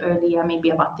I said earlier, maybe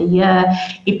about the year,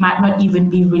 it might not even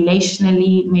be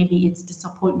relationally. Maybe it's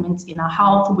disappointments in our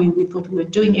health, where we thought we were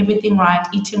doing everything right,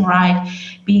 eating right,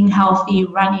 being healthy,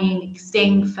 running,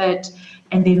 staying fit,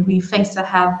 and then we face a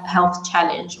health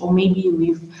challenge, or maybe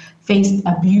we've faced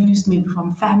abuse, maybe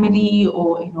from family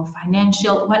or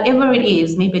financial, whatever it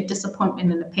is, maybe a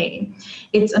disappointment and a pain.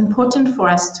 It's important for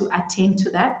us to attend to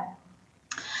that.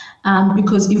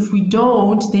 Because if we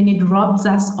don't, then it robs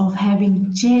us of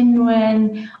having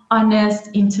genuine, honest,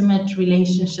 intimate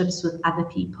relationships with other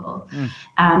people.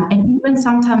 And even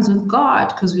sometimes with God,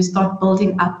 because we start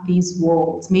building up these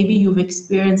walls. Maybe you've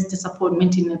experienced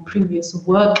disappointment in a previous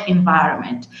work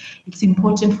environment. It's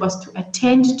important for us to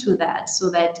attend to that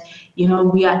so that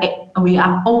we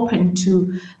are open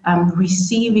to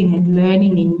receiving and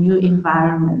learning in new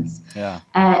environments.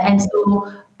 And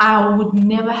so I would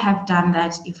never have done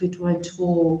that if it weren't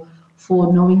for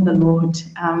knowing the Lord.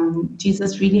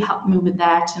 Jesus really helped me with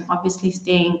that, and obviously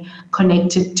staying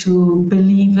connected to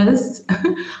believers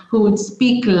who would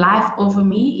speak life over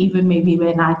me, even maybe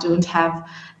when I don't have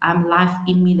life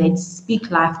in me, they'd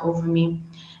speak life over me.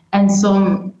 And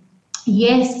so,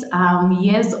 yes,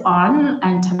 years on,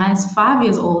 and Tamai is 5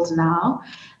 years old now.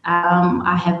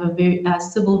 I have a very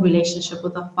civil relationship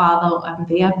with the father.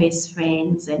 They are best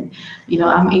friends, and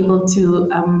I'm able to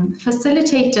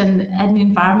facilitate an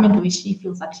environment where she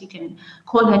feels like she can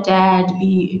call her dad,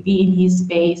 be in his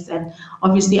space, and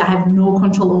obviously I have no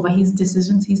control over his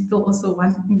decisions. He still also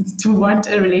wants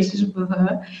a relationship with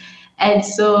her. And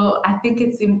so I think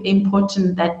it's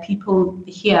important that people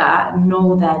here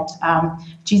know that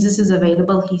Jesus is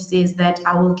available. He says that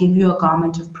I will give you a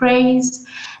garment of praise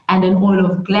and an oil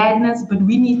of gladness, but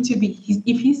we need to be,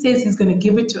 if he says he's going to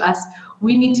give it to us,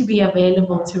 we need to be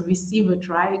available to receive it,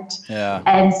 right? Yeah.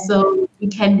 And so we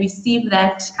can receive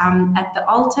that at the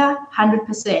altar,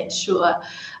 100% sure.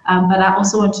 But I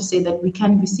also want to say that we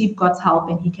can receive God's help,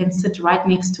 and he can sit right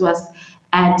next to us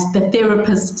at the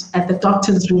therapist, at the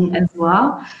doctor's room as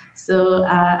well. So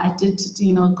I did,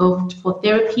 go for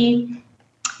therapy.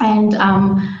 And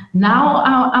now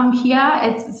I'm here.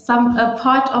 It's a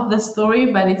part of the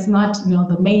story, but it's not,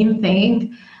 the main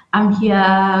thing. I'm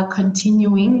here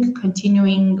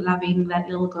continuing loving that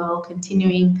little girl,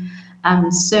 continuing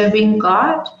serving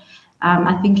God.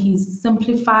 I think he's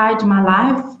simplified my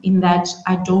life in that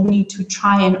I don't need to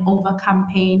try and overcome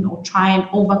pain or try and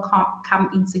overcome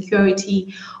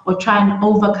insecurity or try and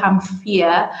overcome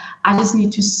fear. I just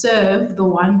need to serve the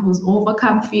one who's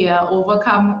overcome fear,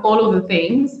 overcome all of the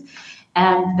things.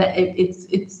 And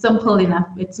it's simple enough.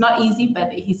 It's not easy,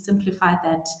 but he simplified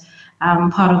that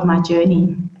part of my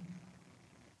journey.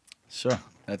 Sure.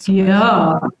 That's amazing.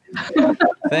 Yeah.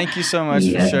 Thank you so much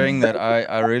for sharing that.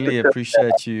 I really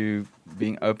appreciate you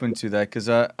being open to that, because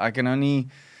I can only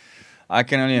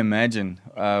imagine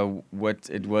what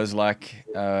it was like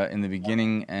in the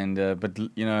beginning, and but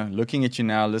looking at you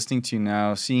now, listening to you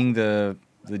now, seeing the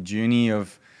journey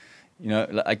of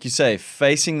like you say,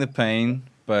 facing the pain,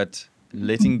 but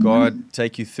letting God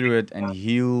take you through it and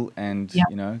heal, and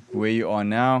where you are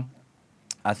now,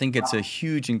 I think it's a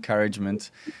huge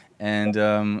encouragement. And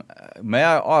may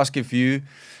I ask if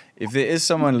there is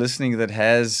someone listening that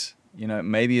has,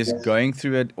 maybe is going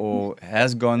through it or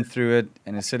has gone through it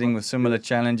and is sitting with similar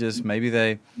challenges, maybe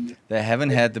they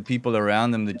haven't had the people around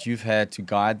them that you've had to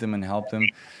guide them and help them.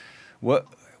 What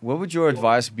would your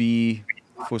advice be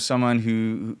for someone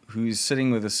who's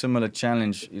sitting with a similar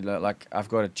challenge? Like, I've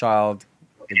got a child,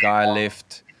 the guy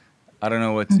left, I don't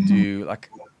know what to do. Like,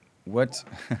 what?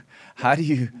 How do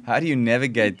you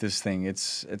navigate this thing?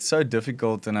 It's so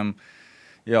difficult, and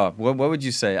what would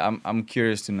you say? I'm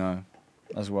curious to know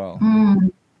as well.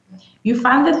 You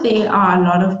find that there are a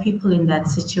lot of people in that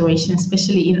situation,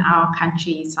 especially in our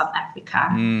country, South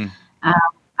Africa.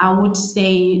 I would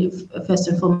say, first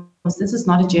and foremost, this is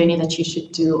not a journey that you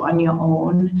should do on your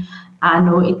own. I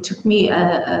know it took me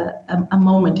a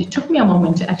moment. It took me a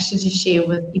moment to actually share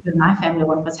with even my family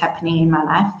what was happening in my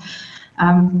life.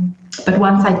 But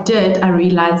once I did, I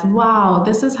realized, wow,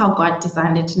 this is how God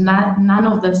designed it. None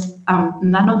of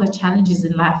the challenges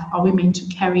in life are we meant to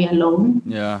carry alone.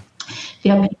 Yeah.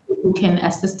 There are people who can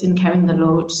assist in carrying the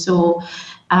load. So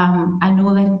I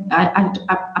know that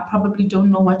I probably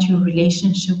don't know what your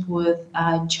relationship with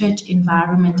church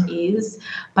environment is,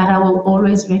 but I will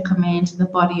always recommend the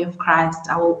body of Christ.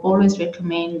 I will always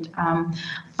recommend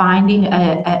finding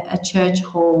a church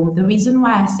home. The reason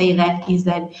why I say that is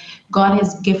that God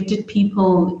has gifted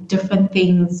people different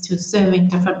things to serve in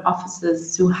different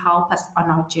offices to help us on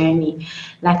our journey.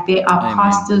 Like there are Amen.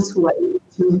 pastors who are able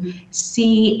to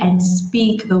see and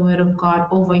speak the word of God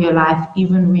over your life,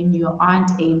 even when you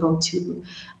aren't able to.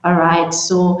 All right.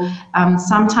 So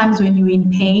sometimes when you're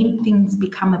in pain, things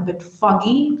become a bit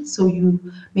foggy. So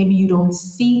maybe you don't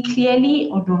see clearly,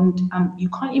 or you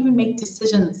can't even make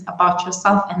decisions about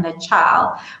yourself and the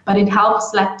child. But it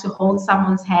helps like to hold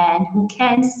someone's hand who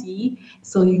can see,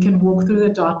 so you can walk through the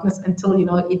darkness until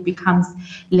it becomes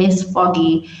less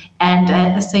foggy. And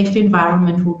a safe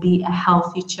environment will be a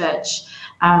healthy church.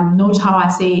 Note how I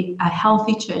say a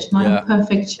healthy church, not a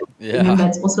perfect church. Remember,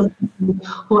 it's also people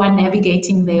who are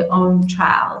navigating their own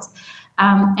trials.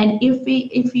 And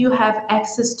if you have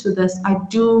access to this, I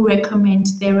do recommend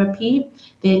therapy.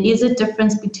 There is a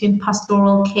difference between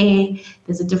pastoral care.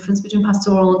 There's a difference between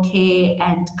pastoral care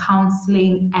and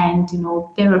counseling and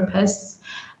therapists.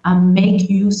 Make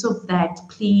use of that,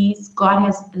 please. God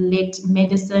has let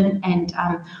medicine and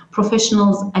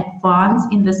professionals advance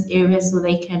in this area so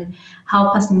they can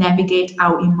help us navigate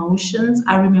our emotions.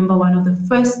 I remember one of the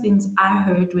first things I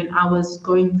heard when I was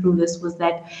going through this was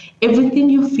that everything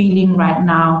you're feeling right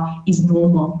now is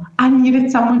normal. I needed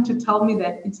someone to tell me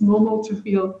that it's normal to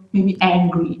feel maybe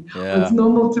angry, or it's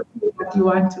normal to feel like you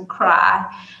want to cry,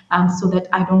 so that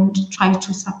I don't try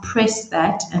to suppress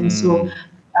that. And so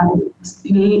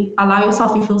allow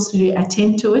yourself, if you feel, to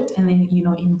attend to it, and then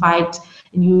invite,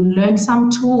 and you learn some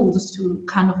tools to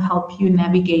kind of help you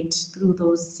navigate through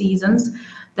those seasons.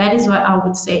 That is what I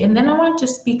would say. And then I want to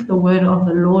speak the word of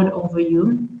the Lord over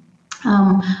you.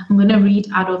 I'm going to read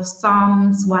out of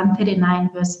Psalms 139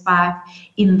 verse 5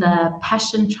 in the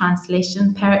Passion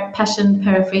translation, Passion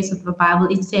paraphrase of the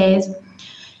Bible. It says,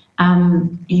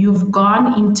 you've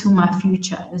gone into my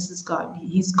future. This is God.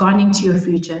 He's gone into your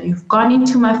future. You've gone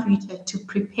into my future to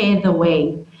prepare the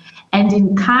way. And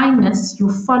in kindness, you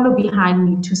follow behind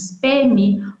me to spare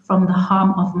me from the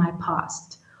harm of my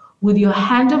past. With your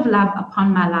hand of love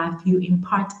upon my life, you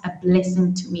impart a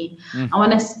blessing to me. I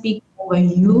want to speak over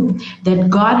you that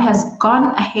God has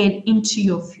gone ahead into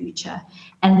your future,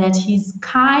 and that his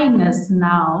kindness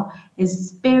now is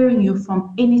sparing you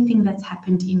from anything that's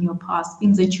happened in your past,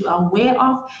 things that you are aware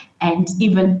of and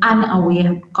even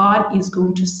unaware. God is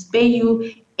going to spare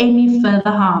you any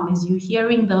further harm. As you're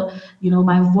hearing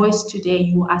my voice today,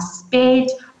 you are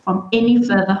spared from any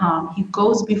further harm. He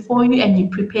goes before you and he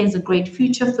prepares a great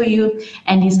future for you,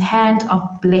 and his hand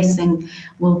of blessing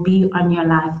will be on your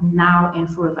life now and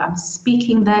forever. I'm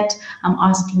speaking that. I'm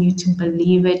asking you to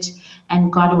believe it,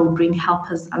 and God will bring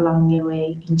helpers along your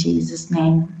way in Jesus'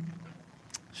 name.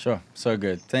 Sure. So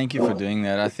good. Thank you for doing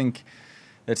that. I think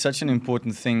it's such an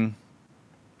important thing.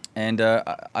 And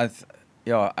if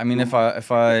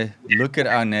I look at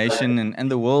our nation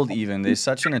and the world even, there's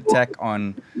such an attack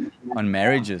on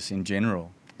marriages in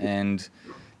general. And,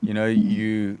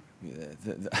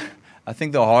 I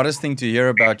think the hardest thing to hear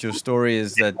about your story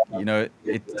is that,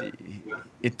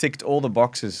 it ticked all the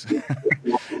boxes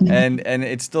and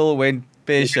it still went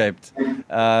pear-shaped.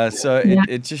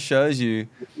 It just shows you.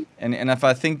 And if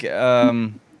I think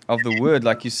of the word,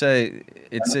 like you say,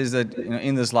 it says that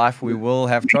in this life we will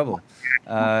have trouble.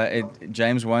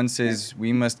 James 1 says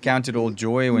we must count it all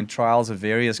joy when trials of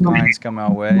various kinds come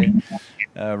our way.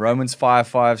 Romans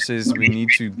 5:5 says we need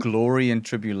to glory in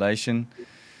tribulation.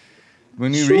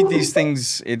 When you read these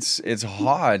things, it's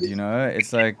hard,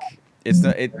 It's like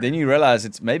then you realize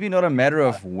it's maybe not a matter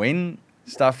of when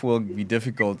stuff will be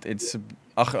difficult. It's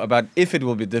about if it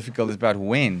will be difficult. It's about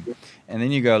when. And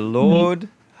then you go, Lord,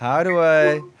 how do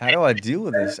I deal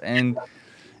with this? And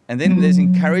then there's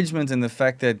encouragement in the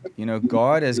fact that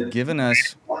God has given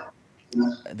us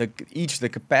each the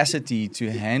capacity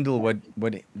to handle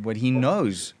what He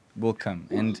knows will come,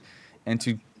 and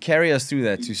to carry us through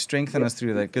that, to strengthen us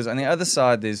through that. Because on the other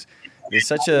side, there's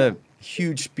such a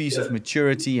huge piece of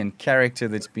maturity and character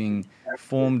that's being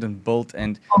formed and built,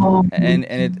 and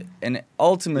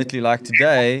ultimately, like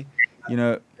today,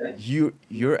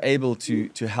 you're able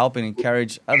to help and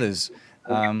encourage others.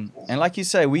 And like you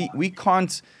say, we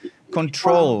can't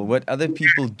control what other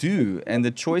people do and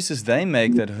the choices they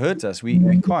make that hurt us.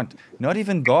 We can't. Not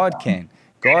even God can.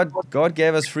 God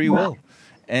gave us free will.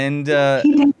 And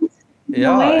and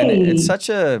it's such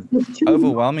a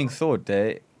overwhelming thought,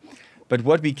 But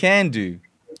what we can do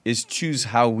is choose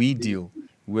how we deal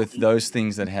with those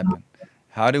things that happen?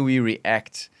 How do we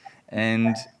react?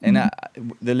 And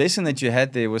the lesson that you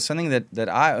had there was something that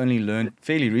I only learned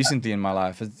fairly recently in my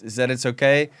life, is that it's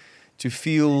okay to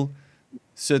feel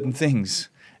certain things.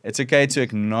 It's okay to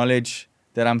acknowledge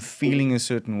that I'm feeling a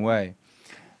certain way.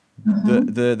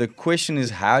 The question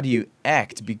is, how do you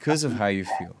act because of how you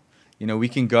feel? You know, we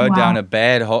can go down a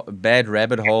bad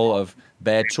rabbit hole of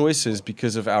bad choices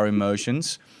because of our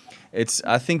emotions.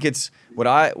 I think the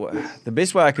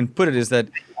best way I can put it is that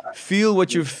feel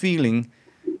what you're feeling,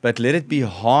 but let it be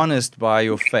harnessed by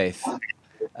your faith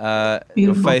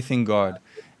in God,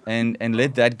 and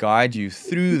let that guide you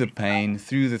through the pain,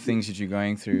 through the things that you're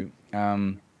going through.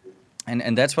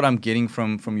 And that's what I'm getting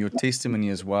from your testimony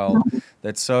as well.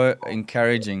 That's so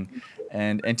encouraging,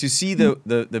 and to see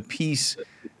the peace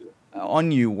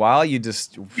on you while you're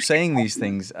just saying these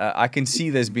things. I can see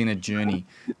there's been a journey,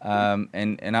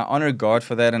 and I honor God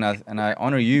for that, and I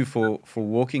honor you for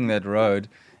walking that road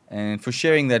and for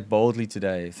sharing that boldly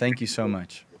today. Thank you so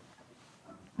much.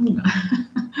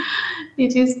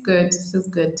 It is good. It is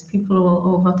good. People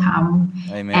will overcome.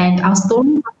 Amen. And our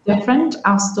stories are different.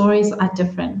 Our stories are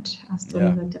different.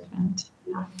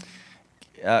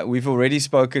 Yeah. We've already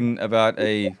spoken about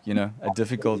a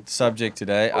difficult subject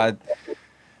today.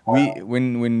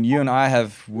 When you and I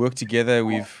have worked together,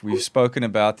 we've spoken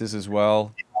about this as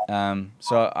well.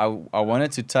 So I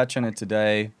wanted to touch on it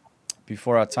today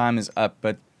before our time is up.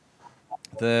 But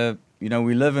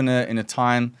we live in a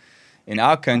time in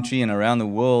our country and around the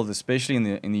world, especially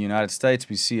in the United States,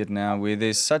 we see it now, where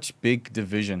there's such big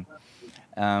division,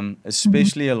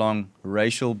 especially along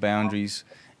racial boundaries,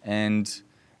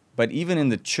 but even in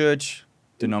the church,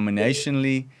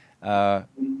 denominationally,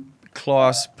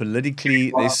 class,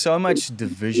 politically, there's so much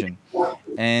division.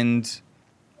 And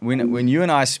when you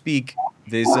and I speak,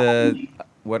 there's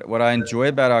what I enjoy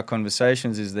about our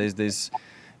conversations is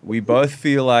we both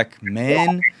feel like,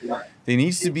 man, there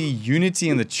needs to be unity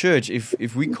in the church.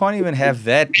 If we can't even have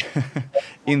that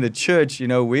in the church,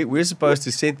 we're supposed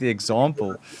to set the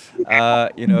example.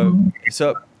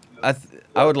 So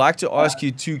I would like to ask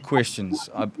you two questions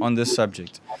on this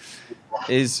subject.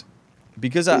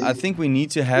 Because I think we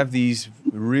need to have these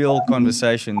real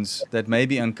conversations that may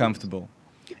be uncomfortable.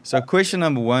 So question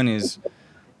number one is,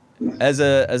 as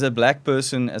a black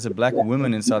person, as a black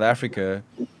woman in South Africa,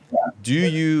 do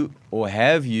you or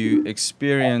have you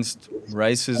experienced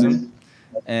racism,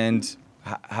 and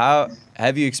how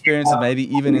have you experienced it maybe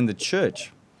even in the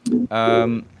church?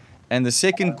 And the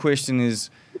second question is,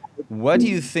 what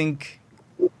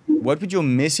would your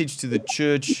message to the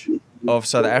church of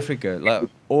South Africa, like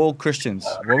all Christians,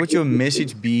 what would your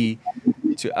message be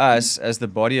to us as the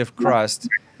body of Christ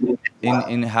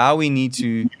in how we need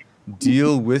to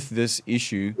deal with this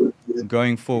issue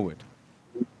going forward?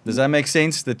 Does that make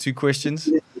sense, the two questions?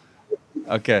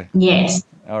 Okay. Yes.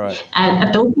 All right.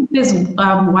 I don't think there's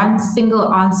one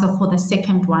single answer for the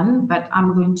second one, but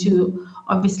I'm going to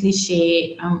obviously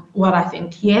share what I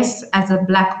think. Yes, as a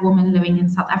black woman living in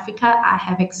South Africa, I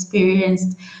have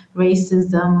experienced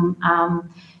racism,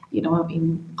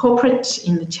 in corporate,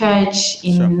 in the church,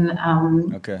 in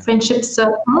friendship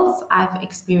circles. I've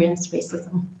experienced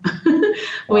racism.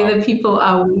 Whether people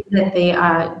are aware that they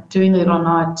are doing it or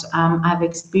not, I've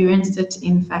experienced it.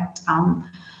 In fact,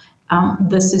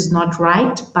 this is not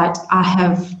right, but I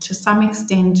have to some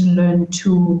extent learned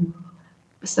to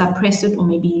suppress it or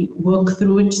maybe work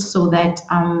through it, so that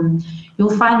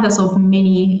you'll find this of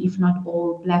many, if not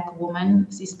all, black women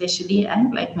especially,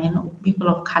 and black men or people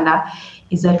of color,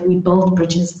 is that we build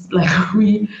bridges. Like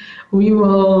we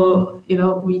will,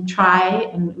 we try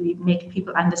and we make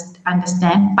people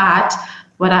understand. But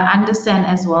what I understand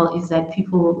as well is that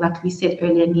people, like we said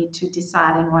earlier, need to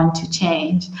decide and want to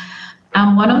change.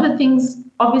 One of the things,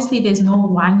 obviously, there's no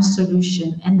one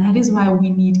solution, and that is why we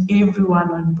need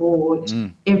everyone on board.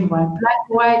 Everyone, black,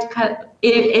 white,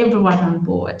 everyone on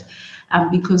board,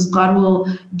 because God will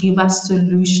give us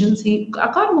solutions.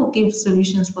 God will give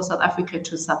solutions for South Africa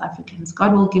to South Africans.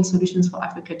 God will give solutions for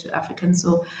Africa to Africans.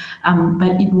 So,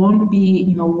 but it won't be,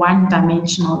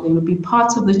 one-dimensional. There will be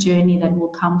parts of the journey that will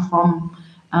come from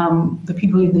the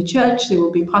people in the church. There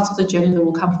will be parts of the journey that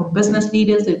will come from business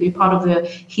leaders. There will be part of the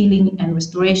healing and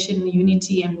restoration,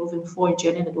 unity and moving forward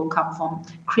journey that will come from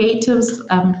creatives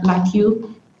like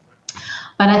you.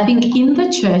 But I think in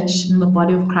the church, in the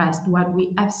body of Christ, what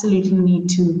we absolutely need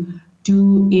to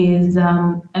do is,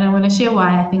 and I want to share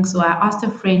why I think so. I asked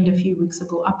a friend a few weeks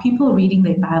ago, are people reading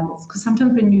their Bibles? Because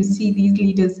sometimes when you see these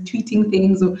leaders tweeting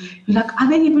things, or you're like, are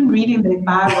they even reading their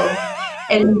Bible?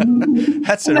 And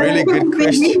that's a really good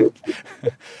question.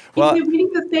 Well, if you're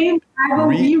reading the same Bible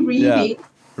we reading,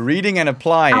 reading and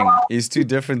applying is two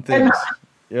different things.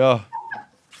 Yeah.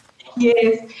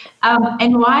 Yes.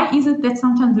 And why is it that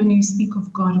sometimes when you speak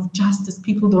of God of justice,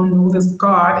 people don't know this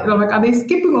God? And I'm like, are they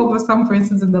skipping over some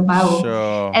verses in the Bible?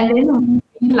 Sure. And then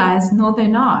we realize, no, they're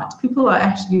not. People are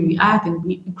actually, I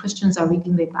think Christians are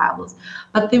reading their Bibles,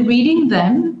 but they're reading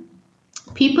them.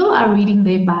 People are reading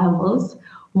their Bibles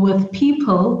with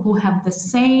people who have the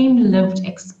same lived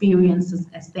experiences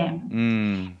as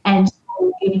them. And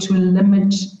so it will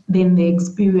limit then the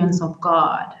experience of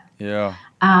God. Yeah.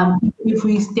 If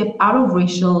we step out of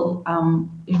racial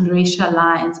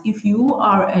lines, if you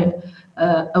are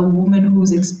a woman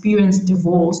who's experienced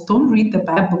divorce, don't read the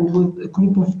Bible with a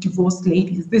group of divorced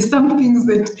ladies. There's some things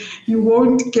that you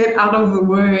won't get out of the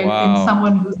word in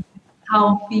someone who's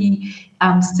healthy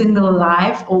single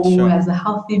life or who has a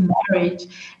healthy marriage.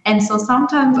 And so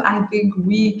sometimes I think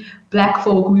we Black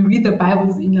folk, we read the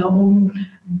Bibles in our own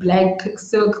Black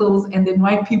circles, and then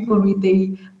white people read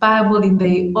the Bible in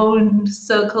their own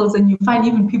circles, and you find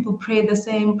even people pray the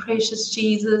same, precious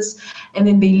Jesus, and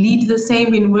then they lead the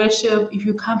same in worship. If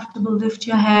you're comfortable, lift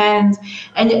your hands.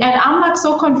 And I'm like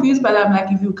so confused, but I'm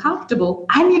like, if you're comfortable,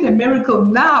 I need a miracle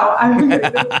now. I mean,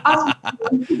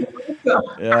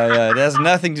 yeah, it has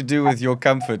nothing to do with your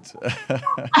comfort.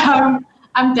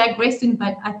 I'm digressing,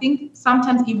 but I think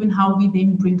sometimes even how we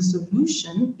then bring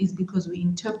solution is because we're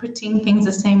interpreting things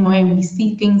the same way, we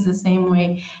see things the same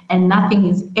way, and nothing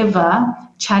is ever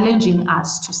challenging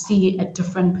us to see a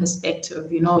different perspective.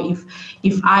 You know,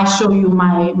 if I show you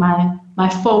my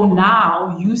phone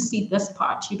now, you see this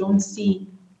part, you don't see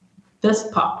this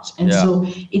part. And so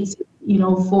it's, you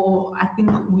know, I think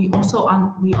we're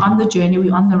on the journey,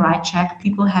 we're on the right track.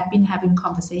 People have been having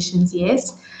conversations,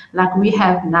 yes, like we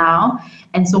have now.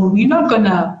 And so we're not going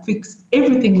to fix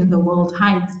everything in the world.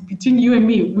 Heinz, between you and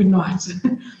me, we're not.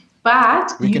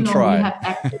 But we can try.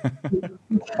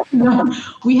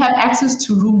 We have access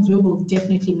to rooms where we'll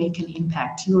definitely make an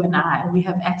impact. You and I, we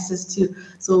have access to.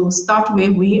 So start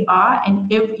where we are,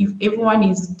 and if everyone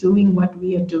is doing what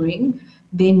we are doing,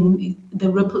 then the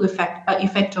ripple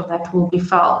effect of that will be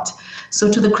felt.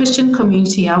 So to the Christian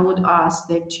community, I would ask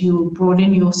that you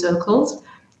broaden your circles,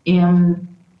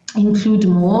 include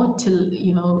more till,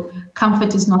 you know,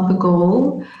 comfort is not the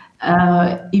goal.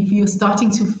 If you're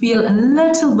starting to feel a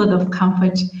little bit of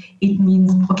comfort, it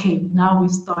means, okay, now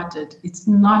we've started. It's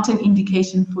not an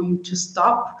indication for you to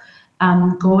stop.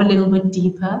 Go a little bit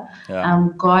deeper.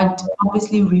 God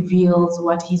obviously reveals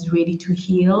what he's ready to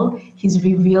heal. He's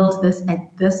revealed this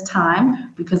at this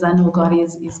time because I know God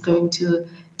is going to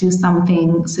do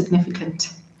something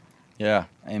significant. Yeah,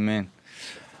 amen.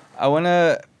 I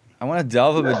wanna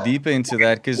delve a bit deeper into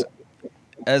that because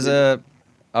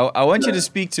I want you to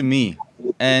speak to me,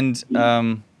 and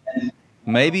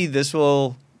maybe this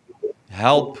will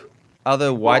help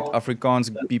other white Afrikaans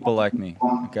people like me,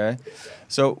 okay?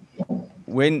 So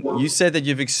when you said that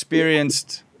you've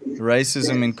experienced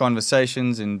racism in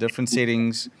conversations in different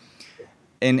settings,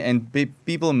 and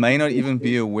people may not even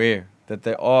be aware that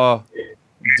they are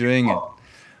doing it,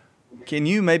 can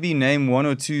you maybe name one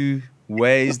or two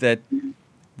ways that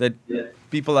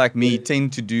people like me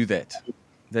tend to do that?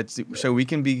 So we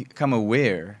can become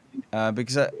aware,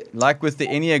 because like with the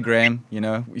Enneagram, you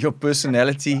know, your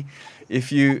personality,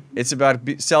 it's about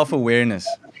self-awareness.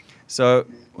 So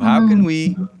how can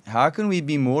we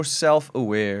be more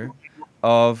self-aware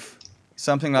of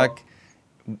something like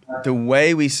the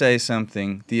way we say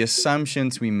something, the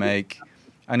assumptions we make?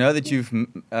 I know that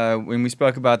when we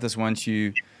spoke about this once,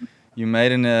 you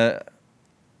made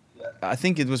I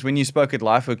think it was when you spoke at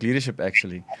Lifework Leadership,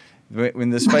 actually, when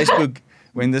this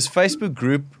Facebook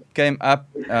group came up,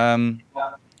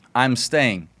 I'm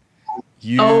Staying.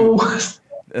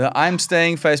 I'm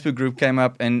Staying Facebook group came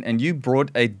up, and you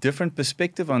brought a different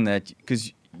perspective on that,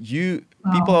 because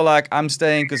people are like, I'm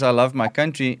staying because I love my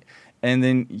country, and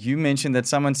then you mentioned that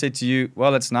someone said to you,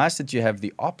 well, it's nice that you have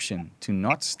the option to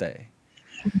not stay.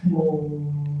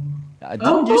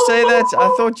 Didn't you say that? I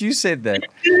thought you said that.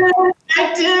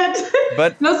 I did.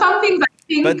 But no, some things I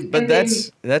think. But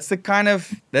that's the kind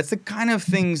of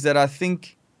things that I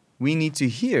think we need to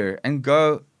hear and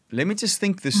go, let me just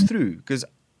think this through, because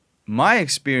my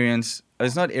experience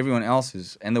is not everyone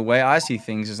else's, and the way I see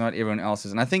things is not everyone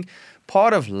else's. And I think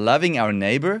part of loving our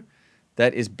neighbor,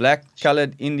 that is black,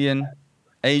 colored, Indian,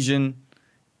 Asian,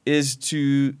 is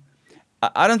to...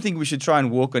 I don't think we should try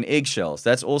and walk on eggshells.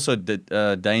 That's also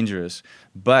dangerous.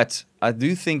 But I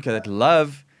do think that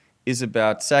love is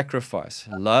about sacrifice.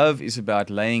 Love is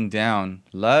about laying down.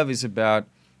 Love is about,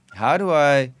 how do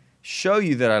I show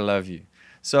you that I love you?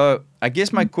 So I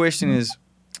guess my question is,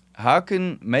 how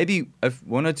can maybe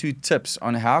one or two tips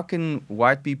on how can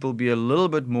white people be a little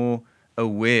bit more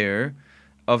aware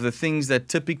of the things that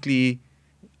typically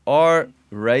are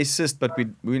racist, but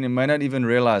we may not even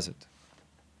realize it?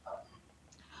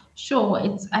 Sure,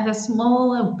 it's at a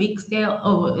small or big scale.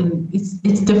 Oh, and it's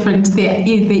different. They're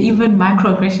even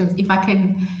microaggressions. If I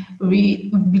can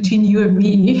read between you and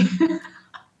me,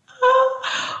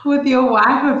 with your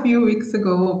wife a few weeks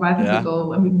ago, months Yeah.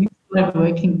 ago, I mean, we started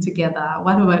working together.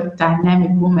 What a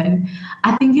dynamic woman.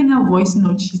 I think in her voice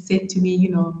note, she said to me,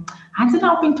 Hans and I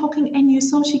have been talking, and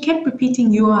she kept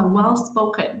repeating, you are well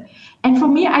spoken. And for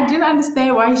me, I didn't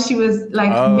understand why she was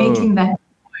like Oh, making that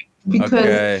because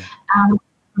okay.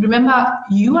 remember,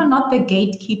 you are not the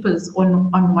gatekeepers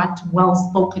on what well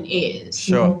spoken is.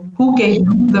 Sure. Who gave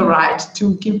you the right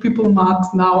to give people marks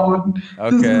now on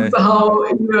this is Okay. how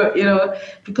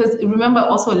because remember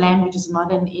also language is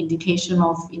not an indication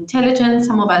of intelligence.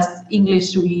 Some of us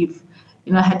English we've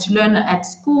had to learn at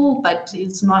school, but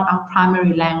it's not our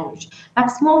primary language. Like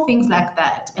small things like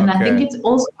that. And I think Okay. it's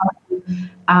also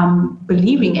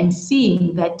believing and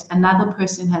seeing that another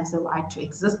person has the right to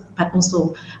exist, but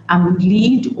also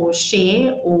lead or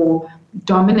share or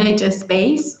dominate a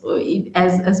space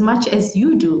as much as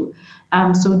you do.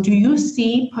 So do you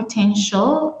see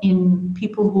potential in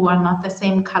people who are not the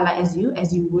same color as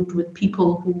you would with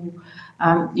people who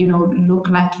look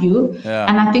like you? Yeah.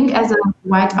 And I think as a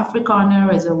white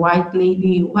Afrikaner, as a white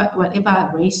lady,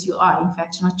 whatever race you are, in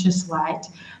fact, not just white,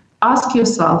 ask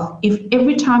yourself if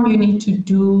every time you need to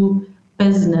do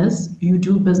business, you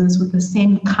do business with the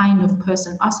same kind of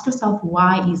person. Ask yourself,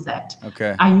 why is that?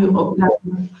 Okay. Are you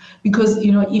because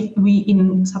if we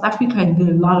in South Africa, there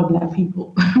are a lot of black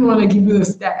people. I want to give you the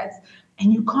stats,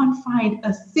 and you can't find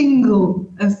a single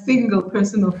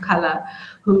person of color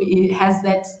who has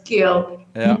that skill.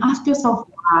 Yeah. Then ask yourself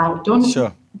why. Don't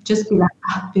Sure. just be like,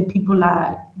 the people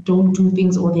don't do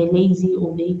things, or they're lazy,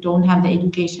 or they don't have the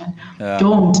education. Yeah.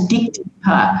 Don't dig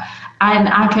deeper. And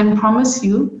I can promise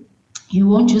you, you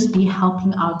won't just be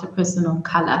helping out a person of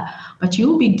color, but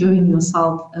you'll be doing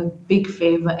yourself a big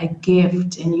favor, a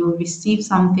gift, and you'll receive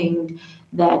something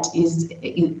that's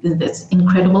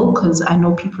incredible, because I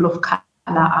know people of color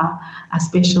are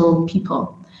special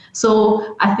people.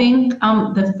 So I think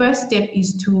the first step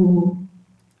is to,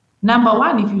 number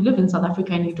one, if you live in South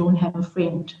Africa and you don't have a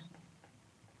friend,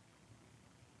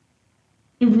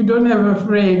 if you don't have a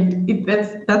friend,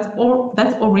 that's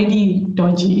already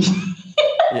dodgy.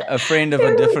 Yeah, a friend of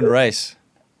a different race.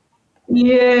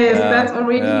 Yes, Yeah. that's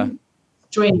already Yeah.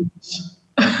 strange.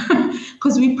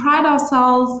 Because we pride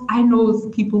ourselves. I know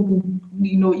people who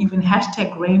even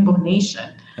hashtag Rainbow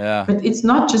Nation. Yeah. But it's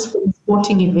not just for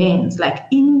sporting events. Like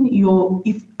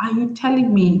are you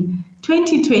telling me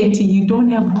 2020 you don't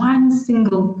have one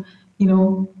single,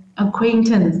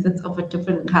 acquaintance that's of a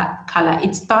different color?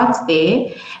 It starts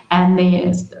there, and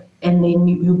then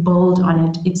you build on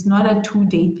it. It's not a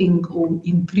 2-day thing or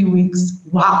in 3 weeks.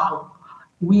 Wow,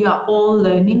 we are all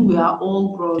learning. We are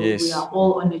all growing. Yes. We are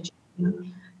all on a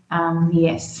journey.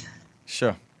 Yes.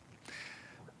 Sure.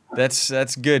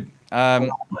 That's good.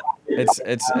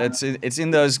 It's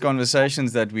in those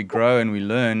conversations that we grow and we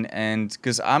learn, and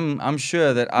because I'm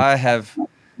sure that I have,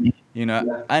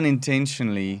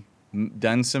 unintentionally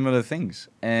done similar things,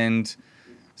 and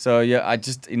so yeah, I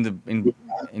just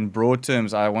in broad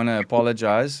terms, I want to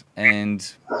apologize and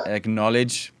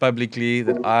acknowledge publicly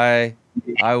that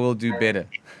I will do better.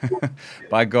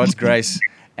 By God's grace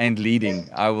and leading,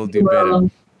 I will do better.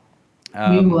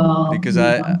 We will. Because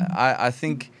I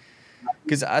think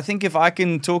if I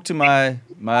can talk to my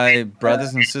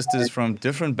brothers and sisters from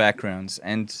different backgrounds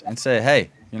and say, hey,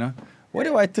 what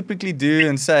do I typically do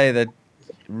and say that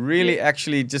really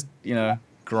actually just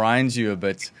grinds you a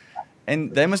bit,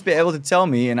 and they must be able to tell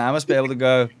me, and I must be able to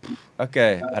go,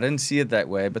 okay, I didn't see it that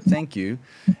way, but thank you,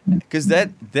 because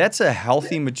that's a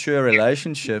healthy, mature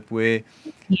relationship where,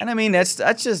 and I mean that's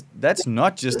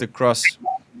not just across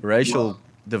racial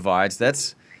divides.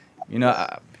 That's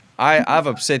I've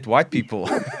upset white people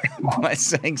by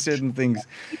saying certain things.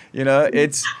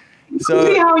 It's so.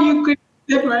 See how you could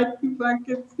upset white people? I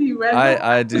can see right now.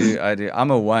 I do.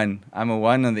 I'm a 1. I'm a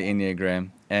 1 on the Enneagram,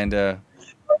 and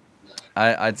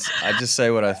I just say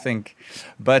what I think.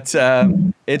 But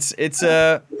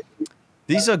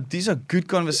these are good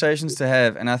conversations to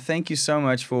have, and I thank you so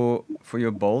much for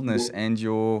your boldness and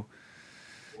your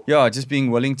just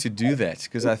being willing to do that,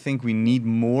 because I think we need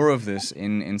more of this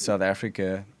in South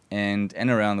Africa and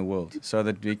around the world, so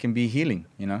that we can be healing.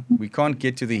 We can't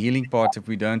get to the healing part if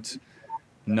we don't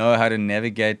know how to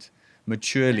navigate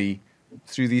maturely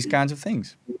through these kinds of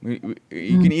things.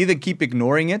 You can either keep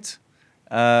ignoring it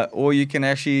or you can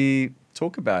actually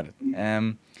talk about it.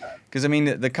 Because I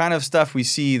mean, the kind of stuff we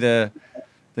see, the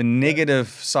negative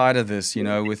side of this,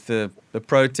 with the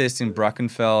protests in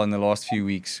Brackenfell in the last few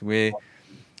weeks, where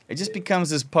it just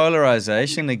becomes this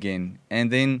polarization again, and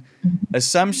then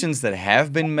assumptions that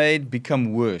have been made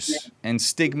become worse, and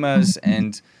stigmas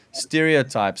and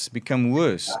stereotypes become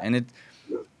worse, and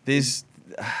there's,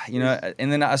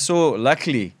 and then I saw,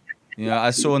 luckily,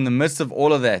 I saw in the midst of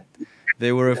all of that,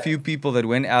 there were a few people that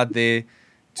went out there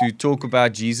to talk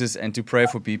about Jesus and to pray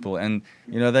for people, and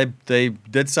they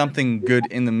did something good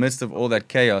in the midst of all that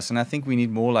chaos, and I think we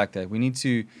need more like that. We need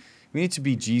to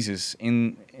be Jesus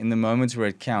in the moments where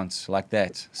it counts, like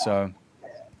that. So,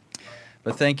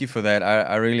 but thank you for that.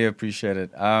 I really appreciate it.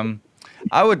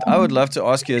 I would love to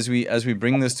ask you as we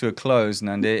bring this to a close,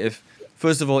 Nande, if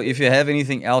first of all, if you have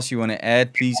anything else you want to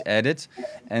add, please add it,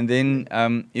 and then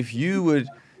if you would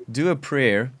do a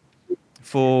prayer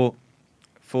for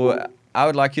I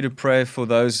would like you to pray for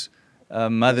those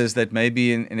mothers that may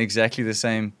be in exactly the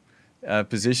same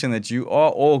position that you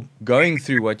are, or going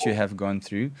through what you have gone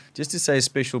through, just to say a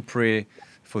special prayer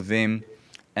for them,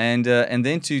 and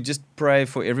then to just pray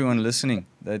for everyone listening,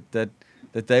 that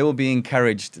they will be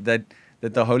encouraged, that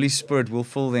the Holy Spirit will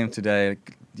fill them today.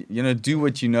 Do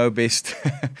what you know best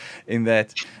in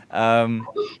that, and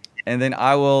then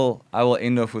I will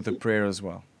end off with a prayer as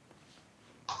well.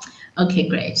 Okay,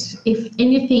 great. If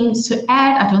anything to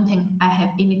add, I don't think I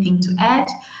have anything to add.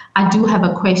 I do have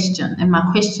a question, and my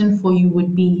question for you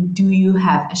would be, do you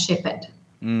have a shepherd?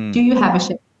 Do you have a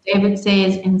shepherd? David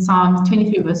says in Psalm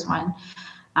 23 verse 1,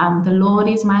 the Lord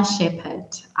is my shepherd.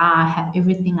 I have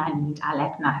everything I need. I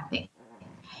lack nothing.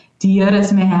 Here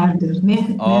is my herder.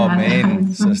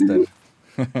 Amen, sister.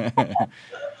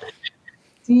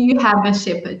 Do you have a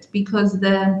shepherd? Because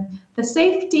the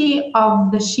safety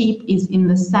of the sheep is in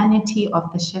the sanity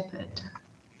of the shepherd.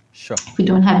 Sure. If you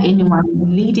don't have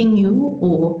anyone leading you,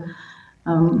 or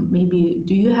maybe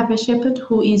do you have a shepherd?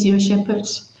 Who is your shepherd?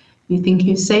 You think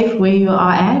you're safe where you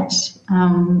are at?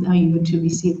 Are you going to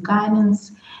receive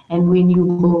guidance? And when you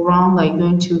go wrong, are you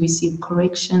going to receive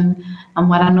correction? And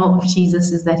what I know of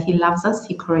Jesus is that he loves us,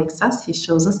 he corrects us, he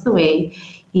shows us the way,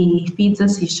 he feeds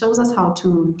us, he shows us how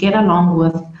to get along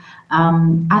with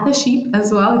other sheep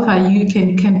as well. If you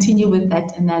can continue with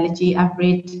that analogy, I've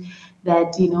read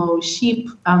that sheep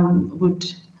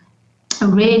would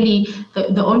really,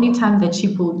 the only time that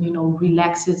sheep will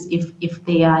relax is if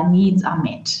their needs are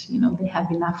met. They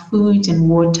have enough food and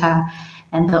water,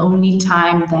 and the only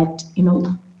time that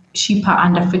sheep are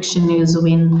under friction is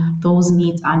when those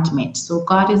needs aren't met. So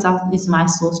God is my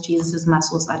source, Jesus is my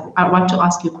source. I want to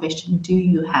ask you a question: do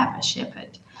you have a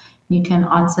shepherd? You can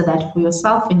answer that for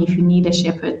yourself, and if you need a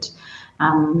shepherd,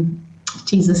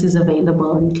 Jesus is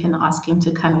available. You can ask him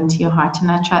to come into your heart, and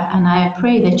I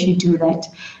pray that you do that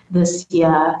this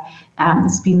year.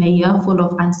 It's been a year full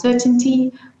of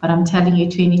uncertainty, but I'm telling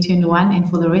you, 2021, and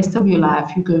for the rest of your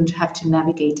life, you're going to have to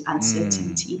navigate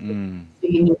uncertainty. So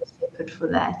you need a shepherd for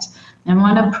that. And I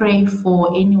want to pray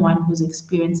for anyone who's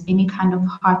experienced any kind of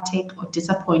heartache or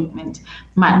disappointment.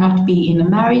 Might not be in a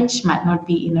marriage, might not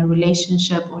be in a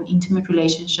relationship or an intimate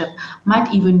relationship,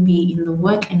 might even be in the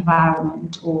work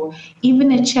environment or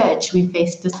even a church. We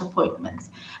face disappointments.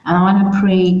 And I want to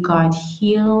pray, God,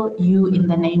 heal you in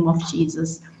the name of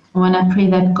Jesus. I want to pray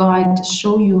that God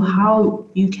show you how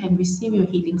you can receive your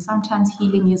healing. Sometimes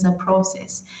healing is a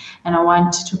process. And I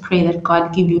want to pray that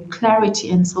God give you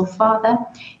clarity. And so, Father,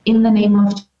 in the name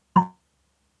of Jesus,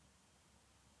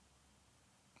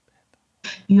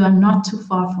 you are not too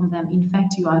far from them. In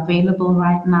fact, you are available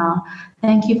right now.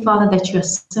 Thank you, Father, that you are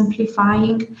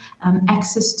simplifying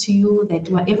access to you, that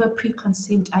whatever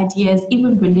preconceived ideas,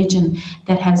 even religion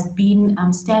that has been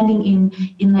standing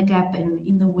in the gap and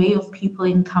in the way of people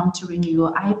encountering you,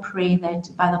 I pray that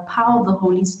by the power of the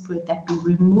Holy Spirit that be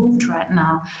removed right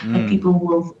now, that people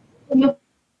will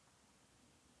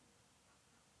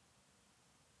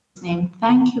name.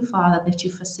 Thank you, Father, that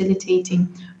you're facilitating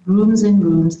rooms and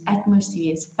rooms,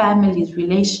 atmospheres, families,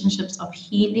 relationships of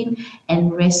healing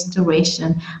and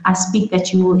restoration. I speak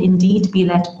that you will indeed be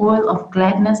that oil of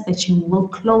gladness, that you will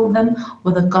clothe them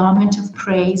with a garment of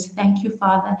praise. Thank you,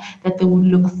 Father, that they will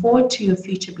look forward to your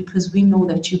future, because we know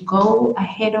that you go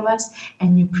ahead of us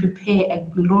and you prepare a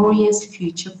glorious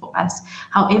future for us.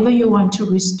 However you want to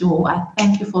restore, I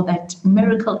thank you for that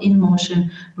miracle in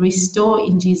motion. Restore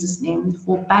in Jesus' name.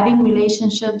 For budding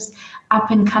relationships, up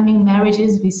and coming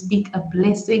marriages, we speak a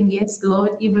blessing. Yes,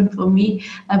 Lord, even for me,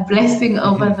 a blessing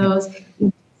over those.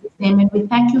 In Jesus' name. And we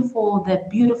thank you for the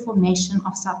beautiful nation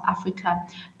of South Africa.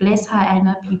 Bless her and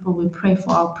her people. We pray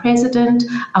for our president,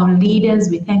 our leaders.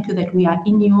 We thank you that we are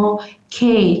in your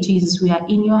care, Jesus. We are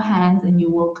in your hands, and you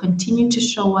will continue to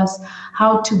show us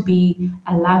how to be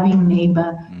a loving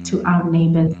neighbor to our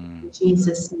neighbors. In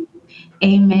Jesus' name.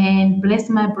 Amen. Bless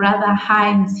my brother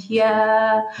Heinz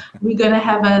here. We're going to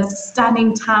have a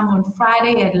stunning time on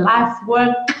Friday at Life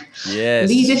Work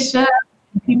Leadership.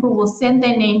 People will send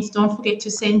their names. Don't forget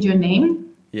to send your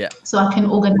name. Yeah. So I can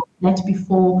organize that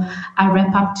before I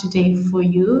wrap up today for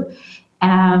you.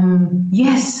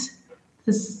 Yes,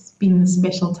 this has been a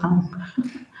special time.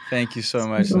 Thank you so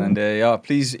much, Nande. Yeah,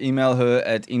 please email her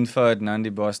at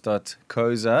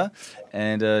info@nandibos.coza,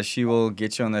 and she will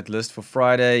get you on that list for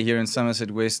Friday here in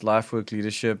Somerset West, Lifework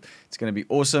Leadership. It's going to be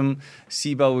awesome.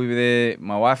 Siba will be there.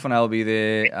 My wife and I will be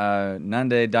there.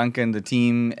 Nande, Duncan, the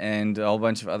team, and a whole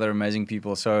bunch of other amazing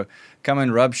people. So come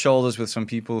and rub shoulders with some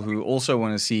people who also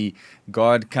want to see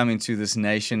God come into this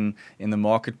nation in the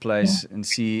marketplace and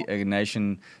see a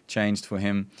nation changed for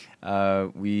Him.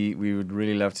 We would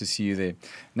really love to see you there.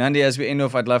 Nandi, as we end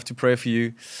off, I'd love to pray for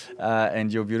you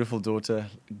and your beautiful daughter.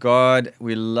 God,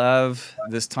 we love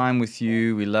this time with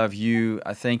you. We love you.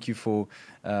 I thank you for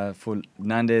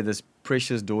Nandi, this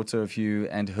precious daughter of you,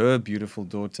 and her beautiful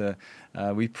daughter.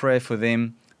 We pray for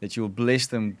them, that you will bless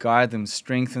them, guide them,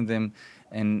 strengthen them,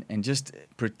 and just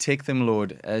protect them,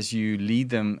 Lord, as you lead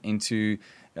them into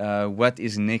what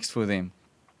is next for them.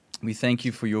 We thank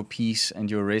you for your peace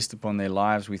and your rest upon their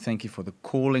lives. We thank you for the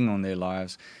calling on their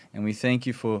lives. And we thank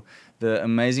you for the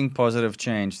amazing positive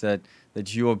change that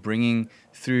you are bringing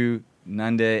through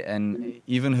Nande. And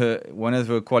even one of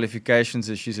her qualifications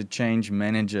is she's a change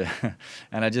manager.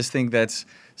 And I just think that's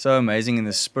so amazing in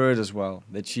the Spirit as well,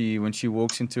 that when she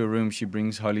walks into a room, she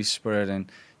brings Holy Spirit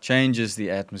and changes the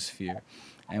atmosphere.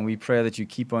 And we pray that you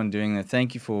keep on doing that.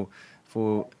 Thank you for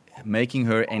making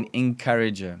her an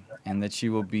encourager, and that she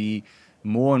will be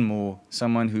more and more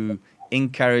someone who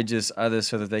encourages others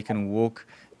so that they can walk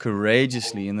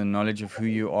courageously in the knowledge of who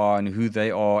you are and who they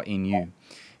are in you.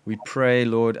 We pray,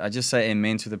 Lord, I just say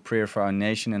amen to the prayer for our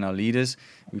nation and our leaders.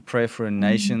 We pray for a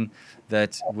nation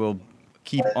that will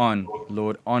keep on,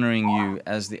 Lord, honoring you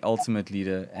as the ultimate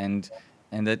leader, and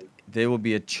that there will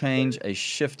be a change, a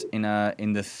shift in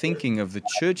the thinking of the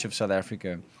Church of South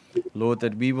Africa. Lord,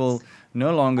 that we will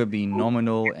no longer be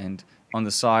nominal and on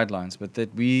the sidelines, but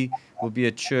that we will be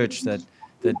a church that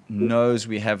knows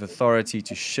we have authority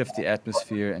to shift the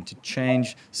atmosphere and to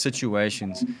change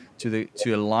situations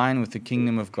to align with the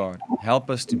kingdom of God. Help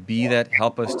us to be that.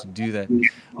 Help us to do that.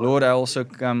 Lord, I also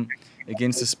come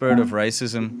against the spirit of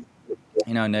racism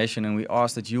in our nation, and we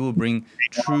ask that you will bring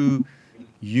true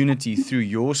unity through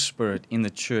your Spirit in the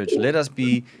church. Let us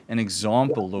be an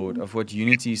example, Lord, of what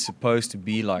unity is supposed to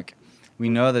be like. We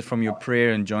know that from your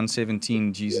prayer in John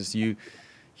 17, Jesus, you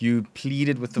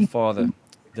pleaded with the Father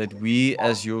that we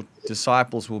as your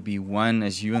disciples will be one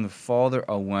as you and the Father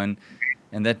are one,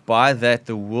 and that by that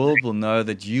the world will know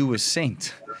that you were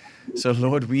sent. So,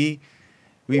 Lord, we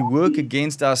work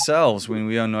against ourselves when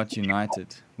we are not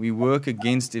united. We work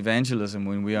against evangelism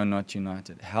when we are not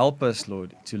united. Help us,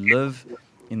 Lord, to live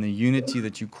in the unity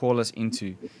that you call us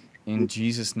into. In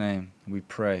Jesus' name we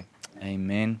pray.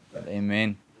 Amen.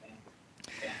 Amen.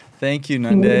 Thank you,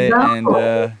 Nande, and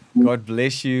God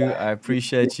bless you. I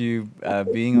appreciate you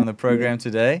being on the program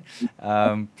today.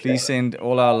 Please send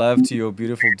all our love to your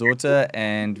beautiful daughter,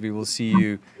 and we will see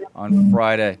you on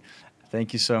Friday.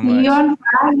 Thank you so much. See you on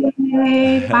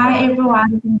Friday. Bye,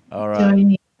 everyone. All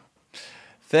right.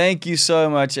 Thank you so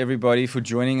much, everybody, for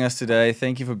joining us today.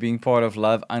 Thank you for being part of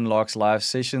Love Unlocks live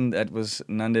session. That was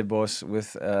Nande Bos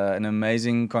with an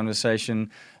amazing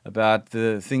conversation about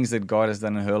the things that God has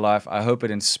done in her life. I hope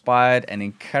it inspired and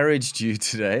encouraged you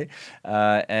today.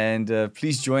 And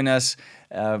please join us.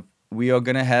 We are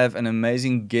going to have an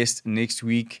amazing guest next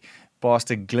week,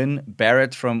 Pastor Glenn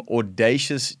Barrett from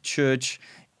Audacious Church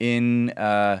in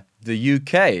the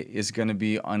UK is going to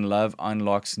be on Love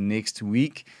Unlocks next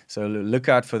week. So look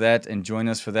out for that and join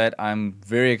us for that. I'm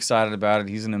very excited about it.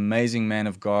 He's an amazing man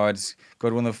of God. He's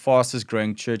got one of the fastest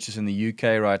growing churches in the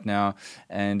UK right now.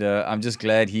 And I'm just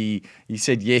glad he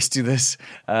said yes to this.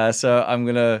 So I'm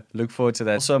going to look forward to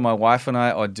that. So my wife and I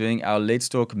are doing our Let's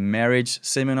Talk Marriage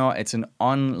seminar. It's an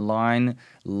online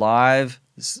live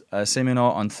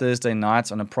seminar on Thursday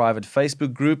nights on a private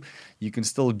Facebook group. You can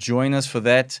still join us for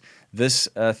that. This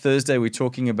Thursday, we're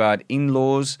talking about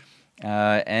in-laws,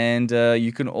 and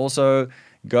you can also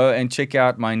go and check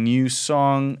out my new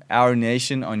song, Our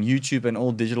Nation, on YouTube and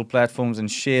all digital platforms,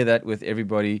 and share that with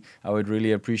everybody. I would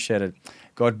really appreciate it.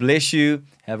 God bless you.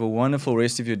 Have a wonderful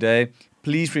rest of your day.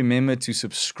 Please remember to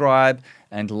subscribe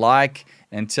and like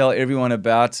and tell everyone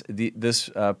about this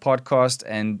podcast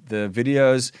and the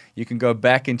videos. You can go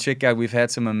back and check out. We've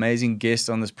had some amazing guests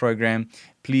on this program.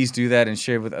 Please do that and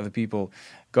share it with other people.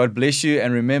 God bless you.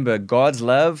 And remember, God's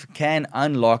love can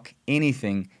unlock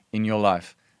anything in your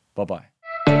life. Bye-bye.